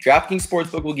 266. DraftKings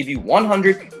Sportsbook will give you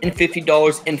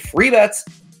 $150 in free bets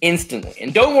instantly.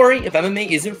 And don't worry, if MMA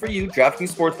isn't for you,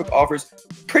 DraftKings Sportsbook offers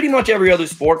pretty much every other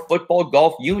sport, football,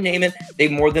 golf, you name it, they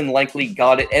more than likely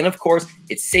got it. And of course,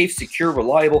 it's safe, secure,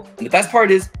 reliable. And the best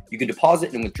part is you can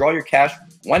deposit and withdraw your cash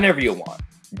whenever you want.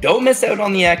 Don't miss out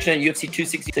on the action at UFC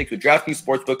 266 with DraftKings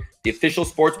Sportsbook, the official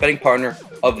sports betting partner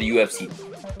of the UFC.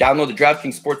 Download the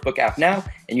DraftKings Sportsbook app now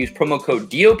and use promo code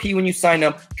DOP when you sign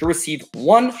up to receive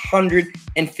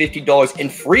 $150 in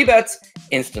free bets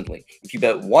instantly if you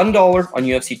bet $1 on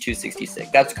UFC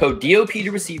 266. That's code DOP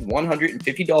to receive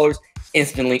 $150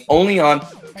 instantly only on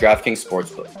DraftKings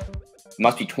Sportsbook.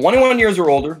 Must be 21 years or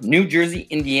older, New Jersey,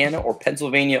 Indiana, or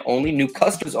Pennsylvania only, new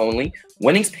customers only,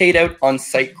 winnings paid out on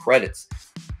site credits.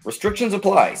 Restrictions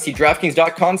apply. See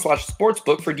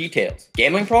DraftKings.com/sportsbook for details.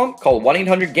 Gambling problem? Call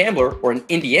 1-800-GAMBLER or in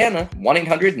Indiana,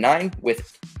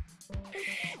 1-800-9-WITH-IT.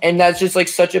 And that's just like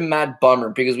such a mad bummer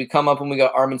because we come up and we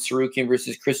got Arman Tsarukyan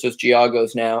versus Christos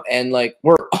Giagos now. And like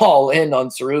we're all in on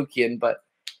Tsarukyan, but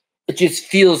it just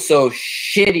feels so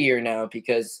shittier now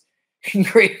because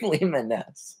Gravely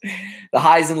Maness. The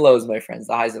highs and lows, my friends,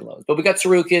 the highs and lows. But we got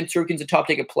Tsarukyan. Tsarukyan's a top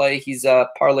ticket play. He's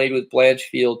parlayed with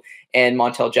Blanchfield and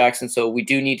Montel Jackson, so we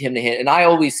do need him to hit. And I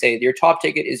always say your top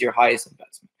ticket is your highest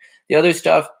investment. The other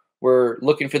stuff, we're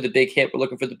looking for the big hit. We're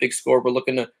looking for the big score. We're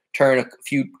looking to turn a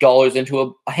few dollars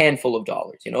into a handful of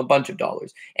dollars, a bunch of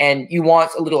dollars. And you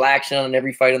want a little action on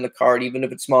every fight on the card, even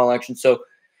if it's small action. So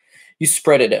you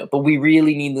spread it out. But we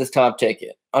really need this top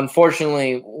ticket.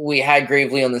 Unfortunately, we had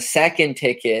Gravely on the second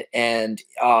ticket, and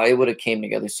it would have came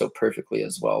together so perfectly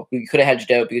as well. We could have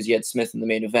hedged out because you had Smith in the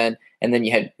main event, and then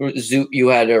you had Zhong,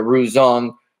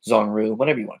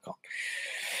 whatever you want to call him.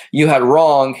 You had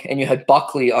Wrong, and you had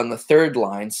Buckley on the third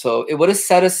line. So it would have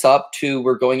set us up to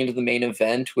we're going into the main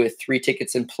event with 3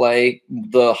 tickets in play,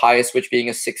 the highest which being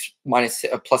a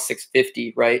plus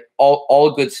 650, right?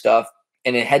 All good stuff,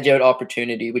 and a hedge out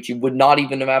opportunity, which you would not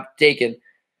even have taken.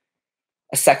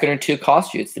 A second or two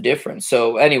cost you. It's the difference.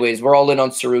 So anyways, we're all in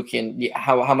on Tsarukyan.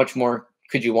 How much more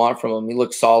could you want from him? He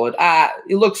looks solid.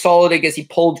 He looks solid. I guess he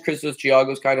pulled Christos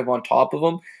Giagos kind of on top of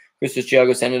him. Christos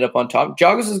Giagos ended up on top.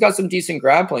 Giagos has got some decent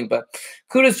grappling, but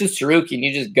kudos to Tsarukyan.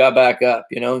 He just got back up,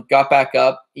 got back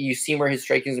up. You've seen where his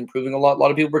striking is improving a lot. A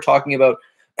lot of people were talking about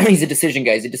he's a decision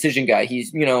guy.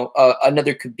 He's,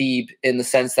 another Khabib in the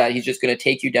sense that he's just going to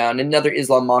take you down. Another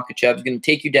Islam Makhachev is going to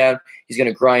take you down. He's going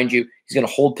to grind you. He's going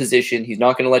to hold position. He's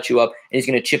not going to let you up, and he's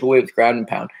going to chip away with ground and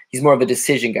pound. He's more of a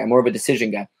decision guy,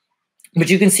 But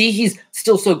you can see he's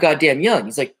still so goddamn young.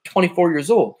 He's like 24 years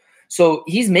old. So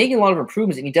he's making a lot of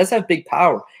improvements, and he does have big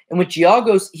power. And with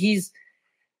Giagos, he's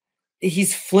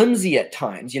flimsy at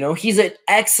times. He's an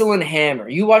excellent hammer.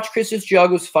 You watch Christos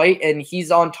Giagos fight, and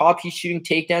he's on top. He's shooting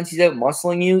takedowns. He's out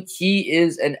muscling you. He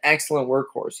is an excellent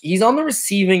workhorse. He's on the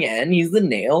receiving end. He's the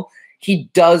nail. he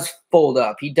does fold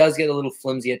up. He does get a little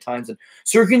flimsy at times. And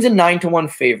Sorokin's a 9-1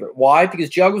 favorite. Why? Because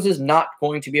Giagos is not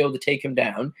going to be able to take him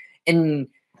down. And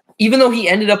even though he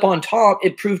ended up on top,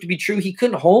 it proved to be true. He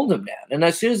couldn't hold him down. And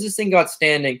as soon as this thing got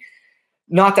standing,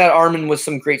 not that Arman was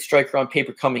some great striker on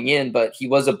paper coming in, but he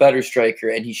was a better striker,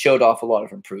 and he showed off a lot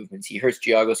of improvements. He hurts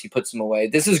Giagos. He puts him away.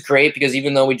 This is great because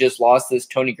even though we just lost this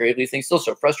Tony Gravely thing, still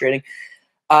so frustrating.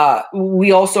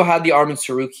 We also had the Arman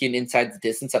Sarukian inside the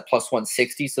distance at plus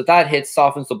 160, so that hits,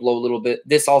 softens the blow a little bit.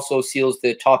 This also seals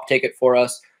the top ticket for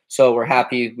us, so we're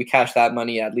happy. We cashed that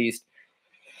money at least.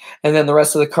 And then the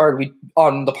rest of the card, we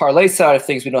on the parlay side of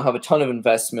things, we don't have a ton of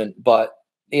investment, but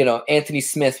you know, Anthony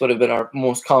Smith would have been our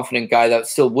most confident guy that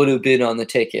still would have been on the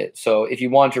ticket. So if you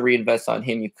want to reinvest on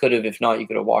him, you could have. If not, you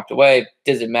could have walked away.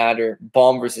 Doesn't matter.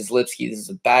 Baum versus Lipsky. This is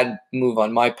a bad move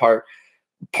on my part.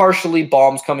 Partially,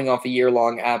 Baum's coming off a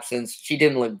year-long absence. She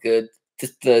didn't look good.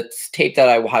 The tape that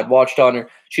I had watched on her,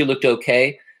 she looked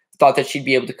okay. Thought that she'd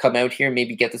be able to come out here and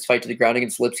maybe get this fight to the ground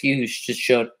against Lipsky, who's just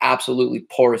shown absolutely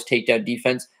porous takedown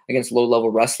defense against low-level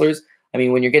wrestlers. I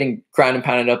mean, when you're getting ground and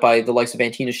pounded up by the likes of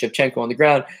Antina Shevchenko on the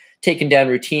ground, taken down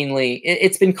routinely,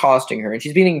 it's been costing her. And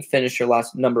she's been finished her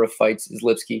last number of fights is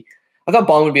Lipsky. I thought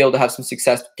Baum would be able to have some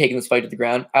success taking this fight to the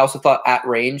ground. I also thought at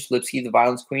range, Lipsky, the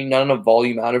violence queen, not enough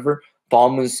volume out of her.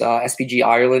 Baum was SPG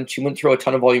Ireland. She wouldn't throw a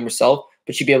ton of volume herself,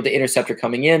 but she'd be able to intercept her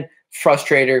coming in,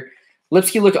 frustrate her.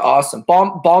 Lipsky looked awesome.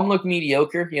 Baum looked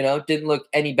mediocre, you know, didn't look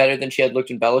any better than she had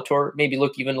looked in Bellator. Maybe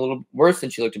looked even a little worse than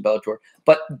she looked in Bellator.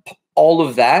 But all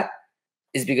of that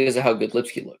is because of how good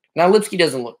Lipsky looked. Now, Lipsky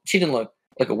she didn't look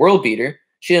like a world beater.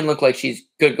 She didn't look like she's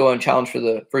good to go on challenge for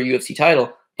a UFC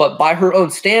title. But by her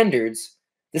own standards,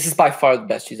 this is by far the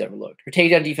best she's ever looked. Her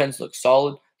takedown defense looked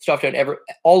solid. Stuffed out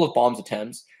all of Baum's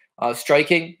attempts.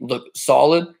 Striking looked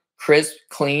solid, crisp,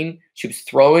 clean. She was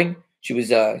throwing. She was,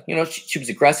 she was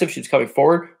aggressive. She was coming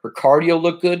forward. Her cardio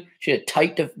looked good. She had a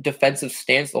tight defensive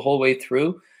stance the whole way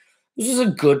through. This is a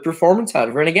good performance out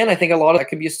of her. And again, I think a lot of that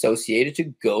can be associated to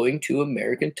going to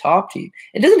American Top Team.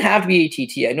 It doesn't have to be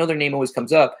ATT. I know their name always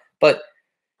comes up, but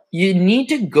you need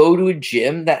to go to a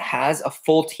gym that has a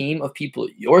full team of people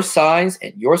your size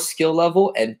and your skill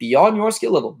level and beyond your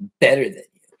skill level better than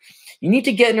you. You need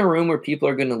to get in a room where people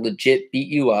are going to legit beat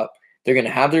you up. They're going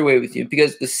to have their way with you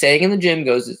because the saying in the gym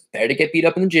goes, it's better to get beat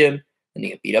up in the gym than to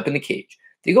get beat up in the cage.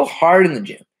 They go hard in the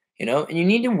gym. You know, and you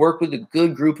need to work with a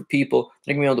good group of people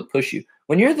that are going to be able to push you.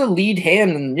 When you're the lead hand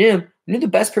in the gym, when you're the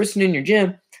best person in your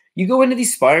gym, you go into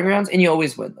these sparring rounds and you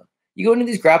always win them. You go into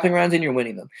these grappling rounds and you're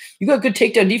winning them. You got good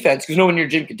takedown defense because no one in your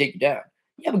gym can take you down.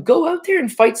 Yeah, but go out there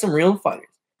and fight some real fighters.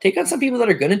 Take on some people that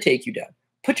are going to take you down.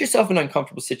 Put yourself in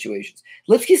uncomfortable situations.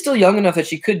 Lipsky's still young enough that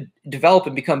she could develop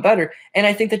and become better, and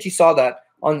I think that you saw that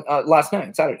on last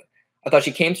night, Saturday. I thought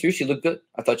she came through. She looked good.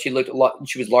 I thought she looked a lot.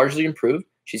 She was largely improved.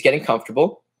 She's getting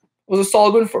comfortable. Was a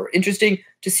solid win for her. Interesting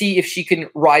to see if she can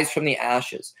rise from the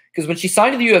ashes. Because when she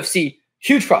signed to the UFC,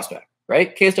 huge prospect,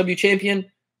 right? KSW champion.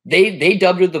 They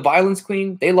dubbed her the violence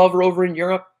queen. They love her over in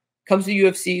Europe. Comes to the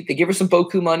UFC. They give her some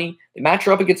Boku money. They match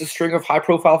her up against a string of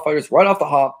high-profile fighters right off the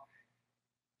hop.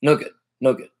 No good.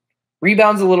 No good.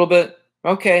 Rebounds a little bit.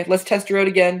 Okay, let's test her out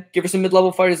again. Give her some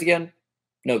mid-level fighters again.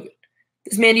 No good.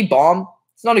 This Mandy Baum,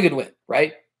 it's not a good win,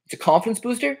 right? It's a confidence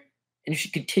booster. And if she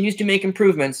continues to make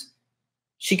improvements,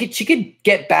 she could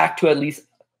get back to at least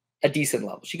a decent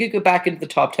level. She could go back into the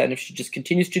top 10 if she just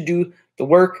continues to do the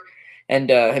work and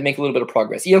make a little bit of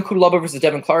progress. Ion Kudalaba versus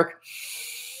Devin Clark.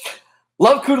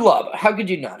 Love Kudalaba. How could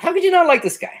you not? How could you not like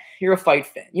this guy? You're a fight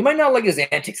fan. You might not like his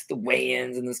antics at the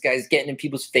weigh-ins and this guy's getting in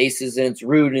people's faces and it's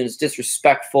rude and it's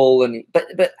disrespectful.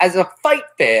 But as a fight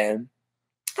fan,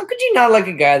 how could you not like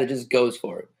a guy that just goes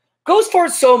for it? Goes for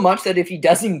it so much that if he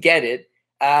doesn't get it,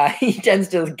 he tends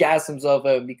to gas himself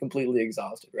out and be completely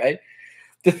exhausted, right?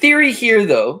 The theory here,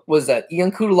 though, was that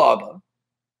Ion Kudalaba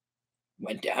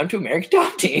went down to American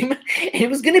Top Team and he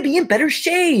was going to be in better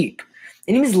shape.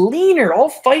 And he was leaner. All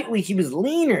fight week, he was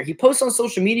leaner. He posts on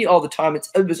social media all the time.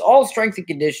 It was all strength and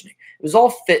conditioning. It was all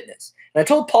fitness. And I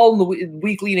told Paul in the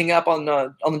week leading up on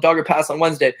the Dogger Pass on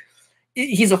Wednesday,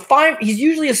 he's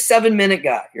usually a 7-minute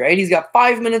guy, right? He's got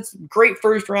 5 minutes, great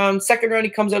first round. Second round,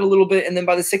 he comes out a little bit, and then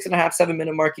by the 6.5,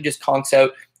 7-minute mark, he just conks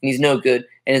out, and he's no good,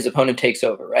 and his opponent takes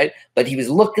over, right? But he was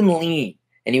looking lean,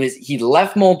 and he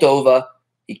left Moldova.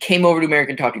 He came over to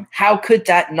American Top Team. How could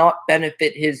that not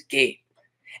benefit his game?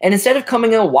 And instead of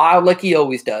coming out wild like he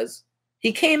always does,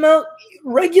 he came out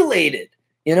regulated,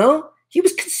 you know? He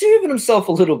was conserving himself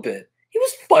a little bit. He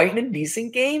was fighting a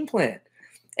decent game plan.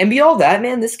 And beyond that,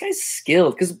 man, this guy's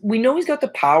skilled because we know he's got the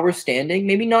power standing.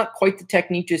 Maybe not quite the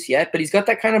technique just yet, but he's got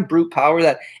that kind of brute power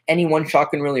that any one shot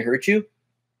can really hurt you.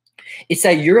 It's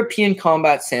that European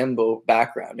combat sambo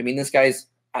background. I mean, this guy's,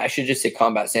 I should just say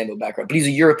combat sambo background, but he's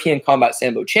a European combat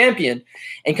sambo champion.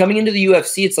 And coming into the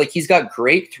UFC, it's like he's got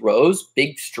great throws,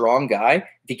 big, strong guy.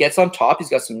 If he gets on top, he's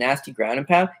got some nasty ground and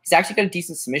pound. He's actually got a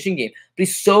decent submission game, but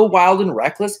he's so wild and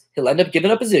reckless, he'll end up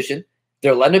giving up position.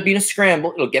 There'll end up being a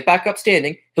scramble. It'll get back up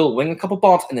standing. He'll wing a couple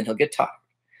bombs, and then he'll get tired.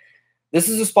 This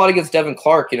is a spot against Devin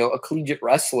Clark, a collegiate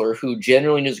wrestler who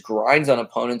generally just grinds on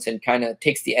opponents and kind of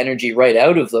takes the energy right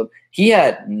out of them. He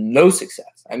had no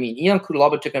success. I mean, Ion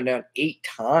Cutelaba took him down 8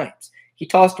 times. He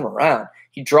tossed him around.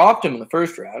 He dropped him in the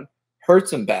first round,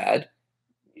 hurts him bad.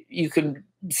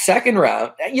 Second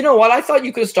round, you know what? I thought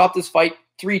you could have stopped this fight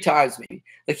 3 times maybe.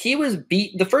 Like, he was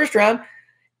beat the first round.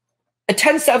 A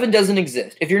 10-7 doesn't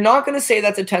exist. If you're not going to say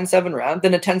that's a 10-7 round,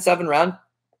 then a 10-7 round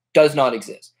does not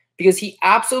exist. Because he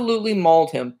absolutely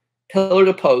mauled him, pillar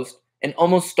to post, and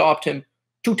almost stopped him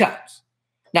 2 times.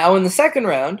 Now, in the second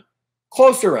round,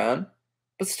 closer round,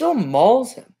 but still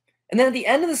mauls him. And then at the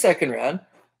end of the second round,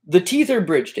 the teeth are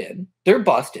bridged in. They're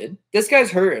busted. This guy's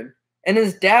hurting. And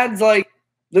his dad's like,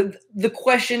 the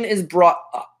question is brought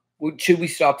up. Should we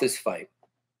stop this fight?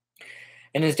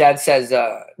 And his dad says,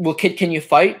 well, kid, can you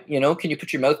fight? Can you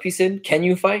put your mouthpiece in? Can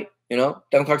you fight?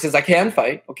 Devin Clark says, I can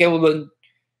fight. Okay, well, then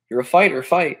you're a fighter,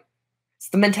 fight. It's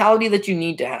the mentality that you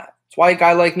need to have. It's why a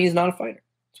guy like me is not a fighter.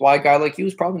 It's why a guy like you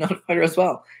is probably not a fighter as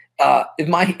well. If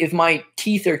my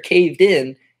teeth are caved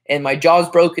in and my jaw's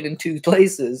broken in 2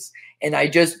 places and I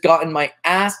just gotten my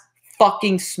ass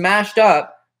fucking smashed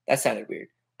up, that sounded weird.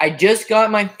 I just got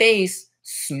my face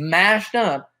smashed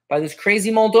up by this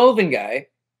crazy Moldovan guy.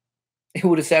 It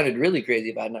would have sounded really crazy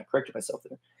if I had not corrected myself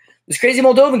there. This crazy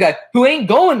Moldovan guy who ain't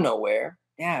going nowhere.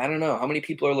 Yeah, I don't know. How many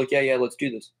people are like, yeah, let's do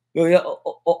this.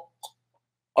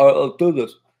 I'll do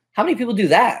this. How many people do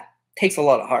that? Takes a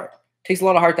lot of heart. Takes a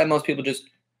lot of heart that most people just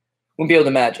wouldn't be able to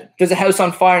imagine. There's a house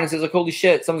on fire and it says, like, holy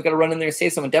shit, someone's got to run in there and say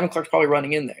something. Devin Clark's probably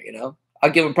running in there, I'll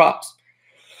give him props.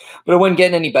 But it wasn't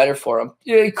getting any better for him.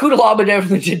 Cutelaba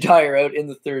definitely did tire out in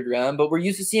the 3rd round, but we're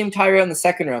used to seeing him tire out in the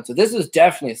 2nd round. So this is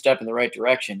definitely a step in the right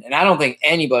direction. And I don't think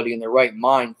anybody in their right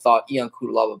mind thought Ion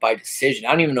Cutelaba by decision.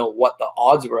 I don't even know what the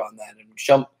odds were on that.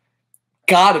 And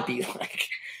gotta be like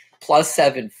plus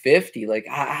 750. Like,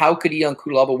 how could Ion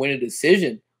Cutelaba win a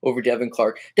decision over Devin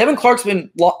Clark? Devin Clark's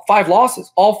been 5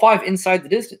 losses, all 5 inside the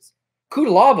distance.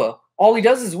 Cutelaba, all he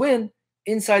does is win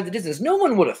inside the distance. No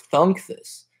one would have thunk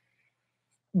this.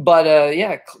 But,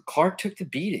 yeah, Clark took the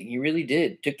beating. He really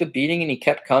did. Took the beating, and he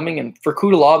kept coming. And for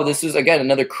Cutelaba, this is, again,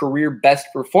 another career best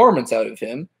performance out of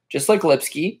him. Just like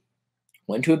Lipski,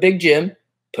 went to a big gym,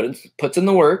 puts in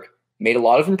the work, made a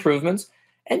lot of improvements.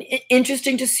 And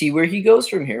interesting to see where he goes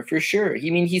from here, for sure. I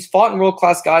mean, he's fought in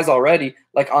world-class guys already,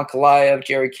 like Ankalaev,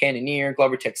 Jared Cannonier,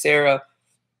 Glover Teixeira.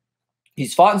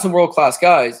 He's fought in some world-class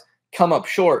guys, come up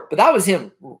short. But that was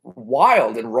him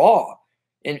wild and raw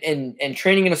and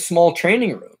training in a small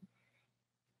training room.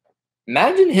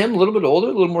 Imagine him a little bit older,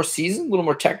 a little more seasoned, a little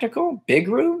more technical, big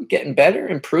room, getting better,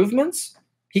 improvements.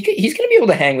 He's going to be able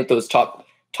to hang with those top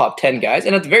 10 guys.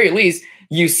 And at the very least,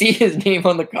 you see his name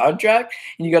on the contract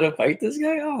and you got to fight this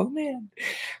guy? Oh, man.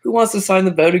 Who wants to sign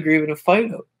the bout agreement and fight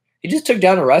him? He just took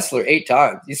down a wrestler 8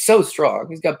 times. He's so strong.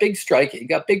 He's got big striking. He's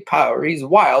got big power. He's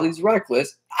wild. He's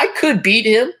reckless. I could beat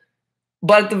him,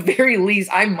 but at the very least,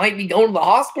 I might be going to the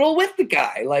hospital with the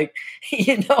guy. Like,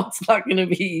 it's not going to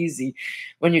be easy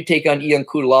when you take on Ion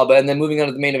Cutelaba. And then moving on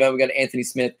to the main event, we got Anthony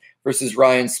Smith versus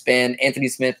Ryan Spann. Anthony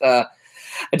Smith,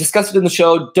 I discussed it in the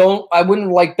show. I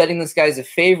wouldn't like betting this guy as a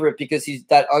favorite because he's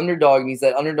that underdog, and he's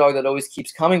that underdog that always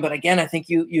keeps coming. But again, I think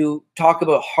you talk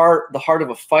about the heart of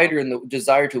a fighter and the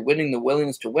desire to winning, the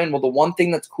willingness to win. Well, the one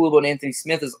thing that's cool about Anthony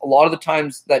Smith is a lot of the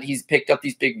times that he's picked up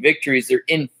these big victories, they're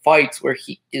in fights where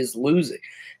he is losing.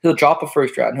 He'll drop a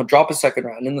first round, he'll drop a second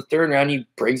round. In the 3rd round, he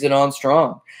brings it on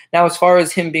strong. Now, as far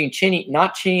as him being chinny,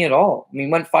 not chinny at all. I mean,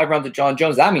 he went 5 rounds with John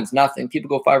Jones. That means nothing. People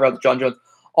go 5 rounds with John Jones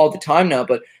all the time now,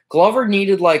 but Glover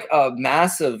needed like a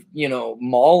massive,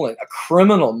 mauling, a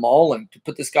criminal mauling to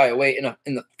put this guy away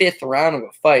in the 5th round of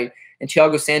a fight. And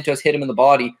Thiago Santos hit him in the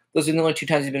body. Those are the only 2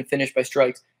 times he's been finished by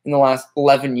strikes in the last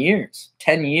 11 years,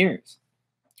 10 years.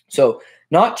 So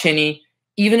not chinny.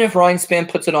 Even if Ryan Spann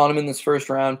puts it on him in this 1st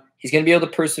round, he's going to be able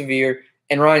to persevere.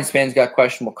 And Ryan Spann's got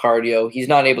questionable cardio. He's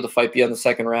not able to fight beyond the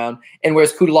 2nd round. And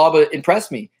whereas Cutelaba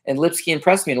impressed me and Lipski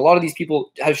impressed me, and a lot of these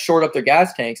people have shored up their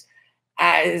gas tanks,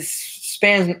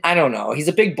 Spann, I don't know. He's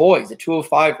a big boy. He's a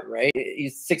 205, right?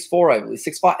 He's 6'4", I believe.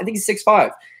 6'5". I think he's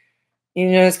 6'5".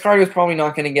 His cardio is probably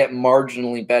not going to get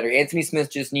marginally better. Anthony Smith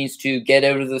just needs to get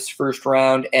out of this 1st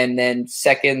round, and then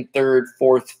 2nd, 3rd,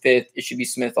 4th, 5th, it should be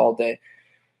Smith all day.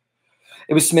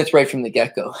 it was Smith right from the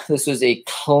get-go. This was a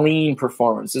clean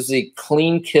performance. This was a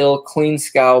clean kill, clean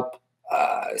scalp.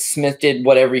 Smith did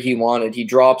whatever he wanted. He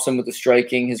drops him with the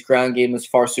striking. His ground game was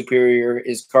far superior.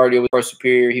 His cardio was far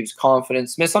superior. He was confident.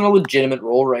 Smith's on a legitimate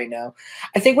roll right now.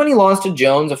 I think when he lost to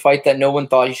Jones, a fight that no one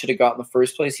thought he should have got in the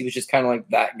first place, he was just kind of like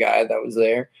that guy that was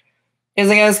there. He's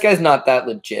like, this guy's not that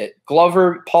legit.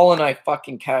 Glover, Paul and I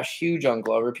fucking cashed huge on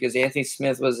Glover because Anthony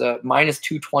Smith was a minus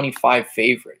 225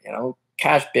 favorite, you know,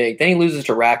 cash big. Then he loses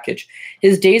to Rakic.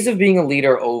 His days of being a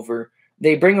leader are over.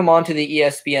 They bring him onto the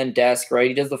ESPN desk, right?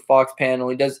 He does the Fox panel.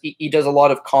 He does a lot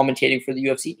of commentating for the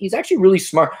UFC. He's actually really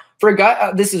smart. For a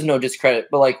guy, this is no discredit,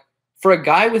 but like for a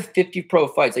guy with 50 pro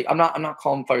fights, like I'm not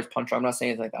calling fighters puncher. I'm not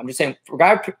saying anything like that. I'm just saying for a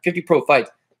guy with 50 pro fights,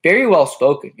 very well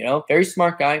spoken, you know, very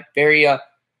smart guy, very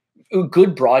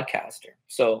good broadcaster.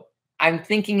 So I'm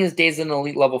thinking his days as an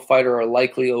elite level fighter are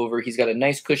likely over. He's got a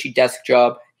nice cushy desk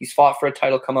job. He's fought for a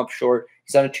title, come up short.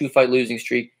 He's on a 2-fight losing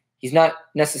streak. He's not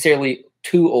necessarily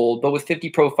too old, but with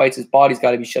 50 pro fights, his body's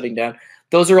got to be shutting down.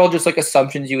 Those are all just like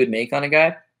assumptions you would make on a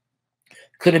guy.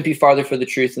 Couldn't be farther from the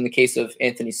truth in the case of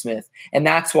Anthony Smith. And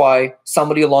that's why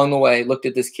somebody along the way looked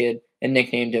at this kid and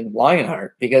nicknamed him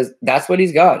Lionheart, because that's what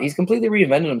he's got. He's completely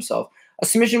reinvented himself. A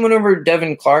submission win over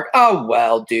Devin Clark. Oh,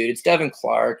 well, dude, it's Devin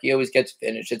Clark. He always gets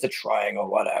finished. It's a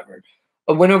triangle, whatever.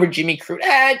 A win over Jimmy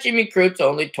Crute. Jimmy Crute's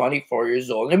only 24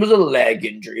 years old. It was a leg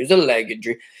injury. It was a leg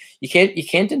injury. You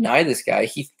can't deny this guy.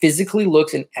 He physically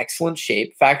looks in excellent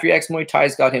shape. Factory X Muay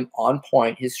Thai's got him on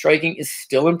point. His striking is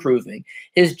still improving.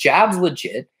 His jab's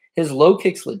legit. His low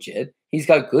kick's legit. He's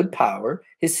got good power.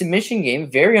 His submission game,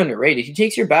 very underrated. He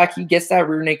takes your back. He gets that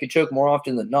rear naked choke more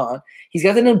often than not. He's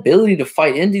got an ability to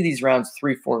fight into these rounds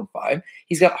 3, 4, and 5.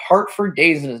 He's got heart for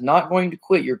days and is not going to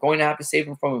quit. You're going to have to save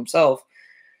him from himself.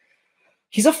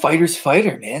 He's a fighter's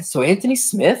fighter, man. So Anthony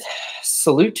Smith,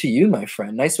 salute to you, my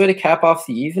friend. Nice way to cap off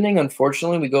the evening.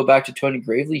 Unfortunately, we go back to Tony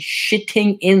Gravely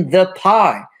shitting in the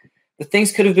pie. But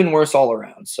things could have been worse all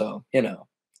around. So, you know,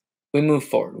 we move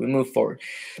forward. We move forward.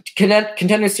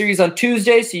 Contender Series on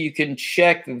Tuesday, so you can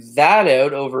check that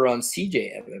out over on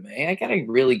CJ MMA. I gotta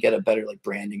really get a better like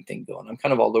branding thing going. I'm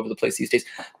kind of all over the place these days.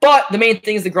 But the main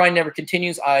thing is the grind never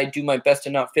continues. I do my best to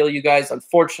not fail you guys.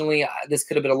 Unfortunately, this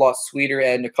could have been a lot sweeter,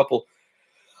 and a couple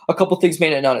things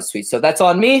made it not as sweet. So that's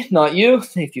on me, not you.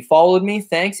 If you followed me,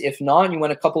 thanks. If not, you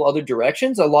went a couple other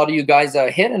directions. A lot of you guys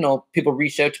hit. I know people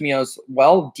reached out to me as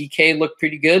well. DK looked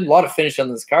pretty good. A lot of finish on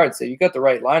this card. So you got the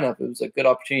right lineup. It was a good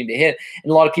opportunity to hit.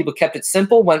 And a lot of people kept it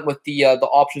simple, went with the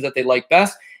options that they liked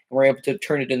best, and were able to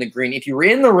turn it in the green. If you were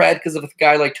in the red because of a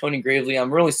guy like Tony Gravely,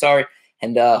 I'm really sorry.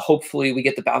 And hopefully we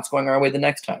get the bounce going our way the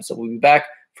next time. So we'll be back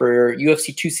for UFC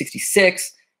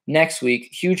 266. Next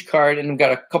week, huge card, and we've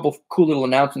got a couple cool little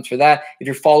announcements for that. If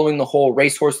you're following the whole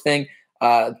racehorse thing,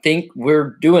 think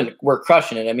we're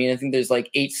crushing it. I mean, I think there's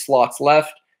like 8 slots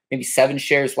left, maybe 7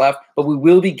 shares left, but we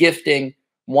will be gifting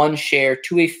 1 share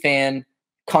to a fan.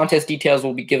 Contest details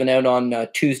will be given out on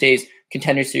Tuesday's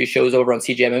Contender Series shows over on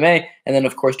CJMMA, and then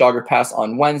of course Dogger Pass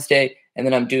on Wednesday, and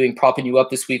then I'm doing Propping You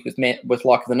Up this week with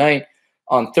Lock of the Night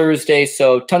on Thursday.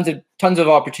 So tons of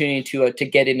opportunity to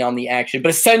get in on the action,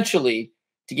 but essentially,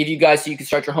 to give you guys so you can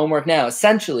start your homework now,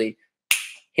 essentially,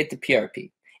 hit the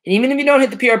PRP. And even if you don't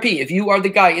hit the PRP, if you are the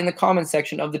guy in the comment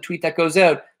section of the tweet that goes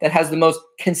out that has the most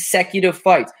consecutive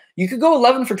fights, you could go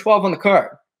 11 for 12 on the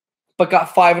card, but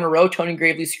got 5 in a row. Tony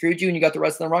Gravely screwed you and you got the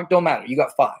rest of them wrong. Don't matter. You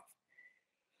got 5.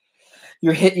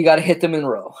 You got to hit them in a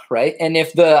row, right? And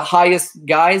if the highest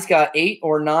guys got 8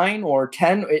 or 9 or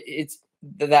 10,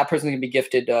 that person can be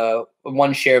gifted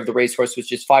 1 share of the racehorse,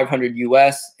 which is $500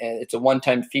 US, and it's a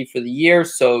one-time fee for the year.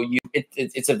 So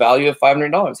it's a value of $500,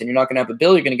 and you're not going to have a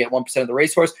bill. You're going to get 1% of the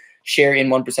racehorse, share in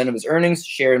 1% of his earnings,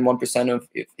 share in 1% of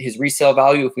his resale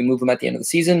value if we move him at the end of the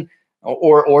season,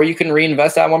 or you can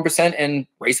reinvest that 1% and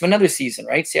race him another season,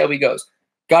 right? See how he goes.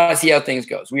 Gotta see how things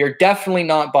goes. We are definitely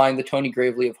not buying the Tony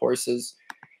Gravely of horses.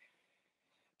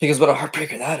 Because what a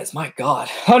heartbreaker that is. My God.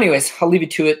 Anyways, I'll leave you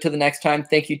to it till the next time.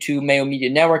 Thank you to Mayo Media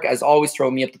Network, as always,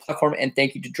 throwing me up the platform. And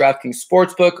thank you to DraftKings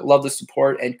Sportsbook. Love the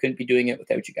support and couldn't be doing it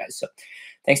without you guys. So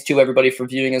thanks to everybody for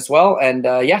viewing as well. And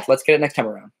yeah, let's get it next time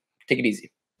around. Take it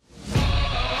easy.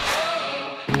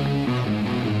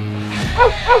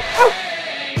 Oh, oh, oh.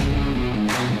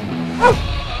 Oh.